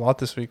the board a lot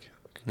this week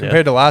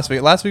compared to last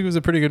week. Last week was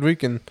a pretty good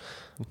week and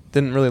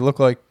didn't really look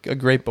like a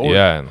great board.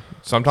 Yeah, and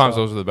sometimes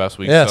those are the best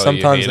weeks. Yeah, so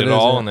sometimes you hate it it is,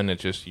 all, yeah. and then it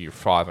just you're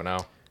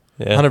 5-0.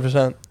 yeah,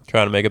 100%.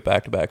 trying to make it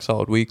back-to-back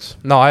solid weeks.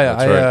 No,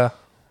 That's right.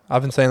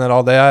 I've been saying that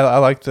all day. I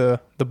like the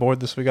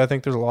board this week. I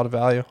think there's a lot of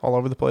value all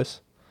over the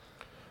place.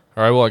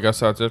 All right, well I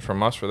guess that's it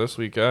from us for this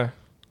week, eh?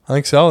 I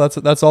think so.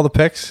 That's all the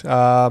picks.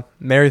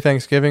 Merry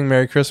Thanksgiving,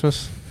 Merry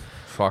Christmas.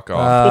 Fuck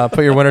off.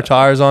 Put your winter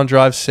tires on,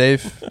 drive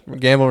safe,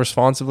 gamble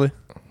responsibly.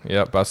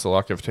 Yeah, best of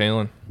luck if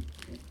Taylor.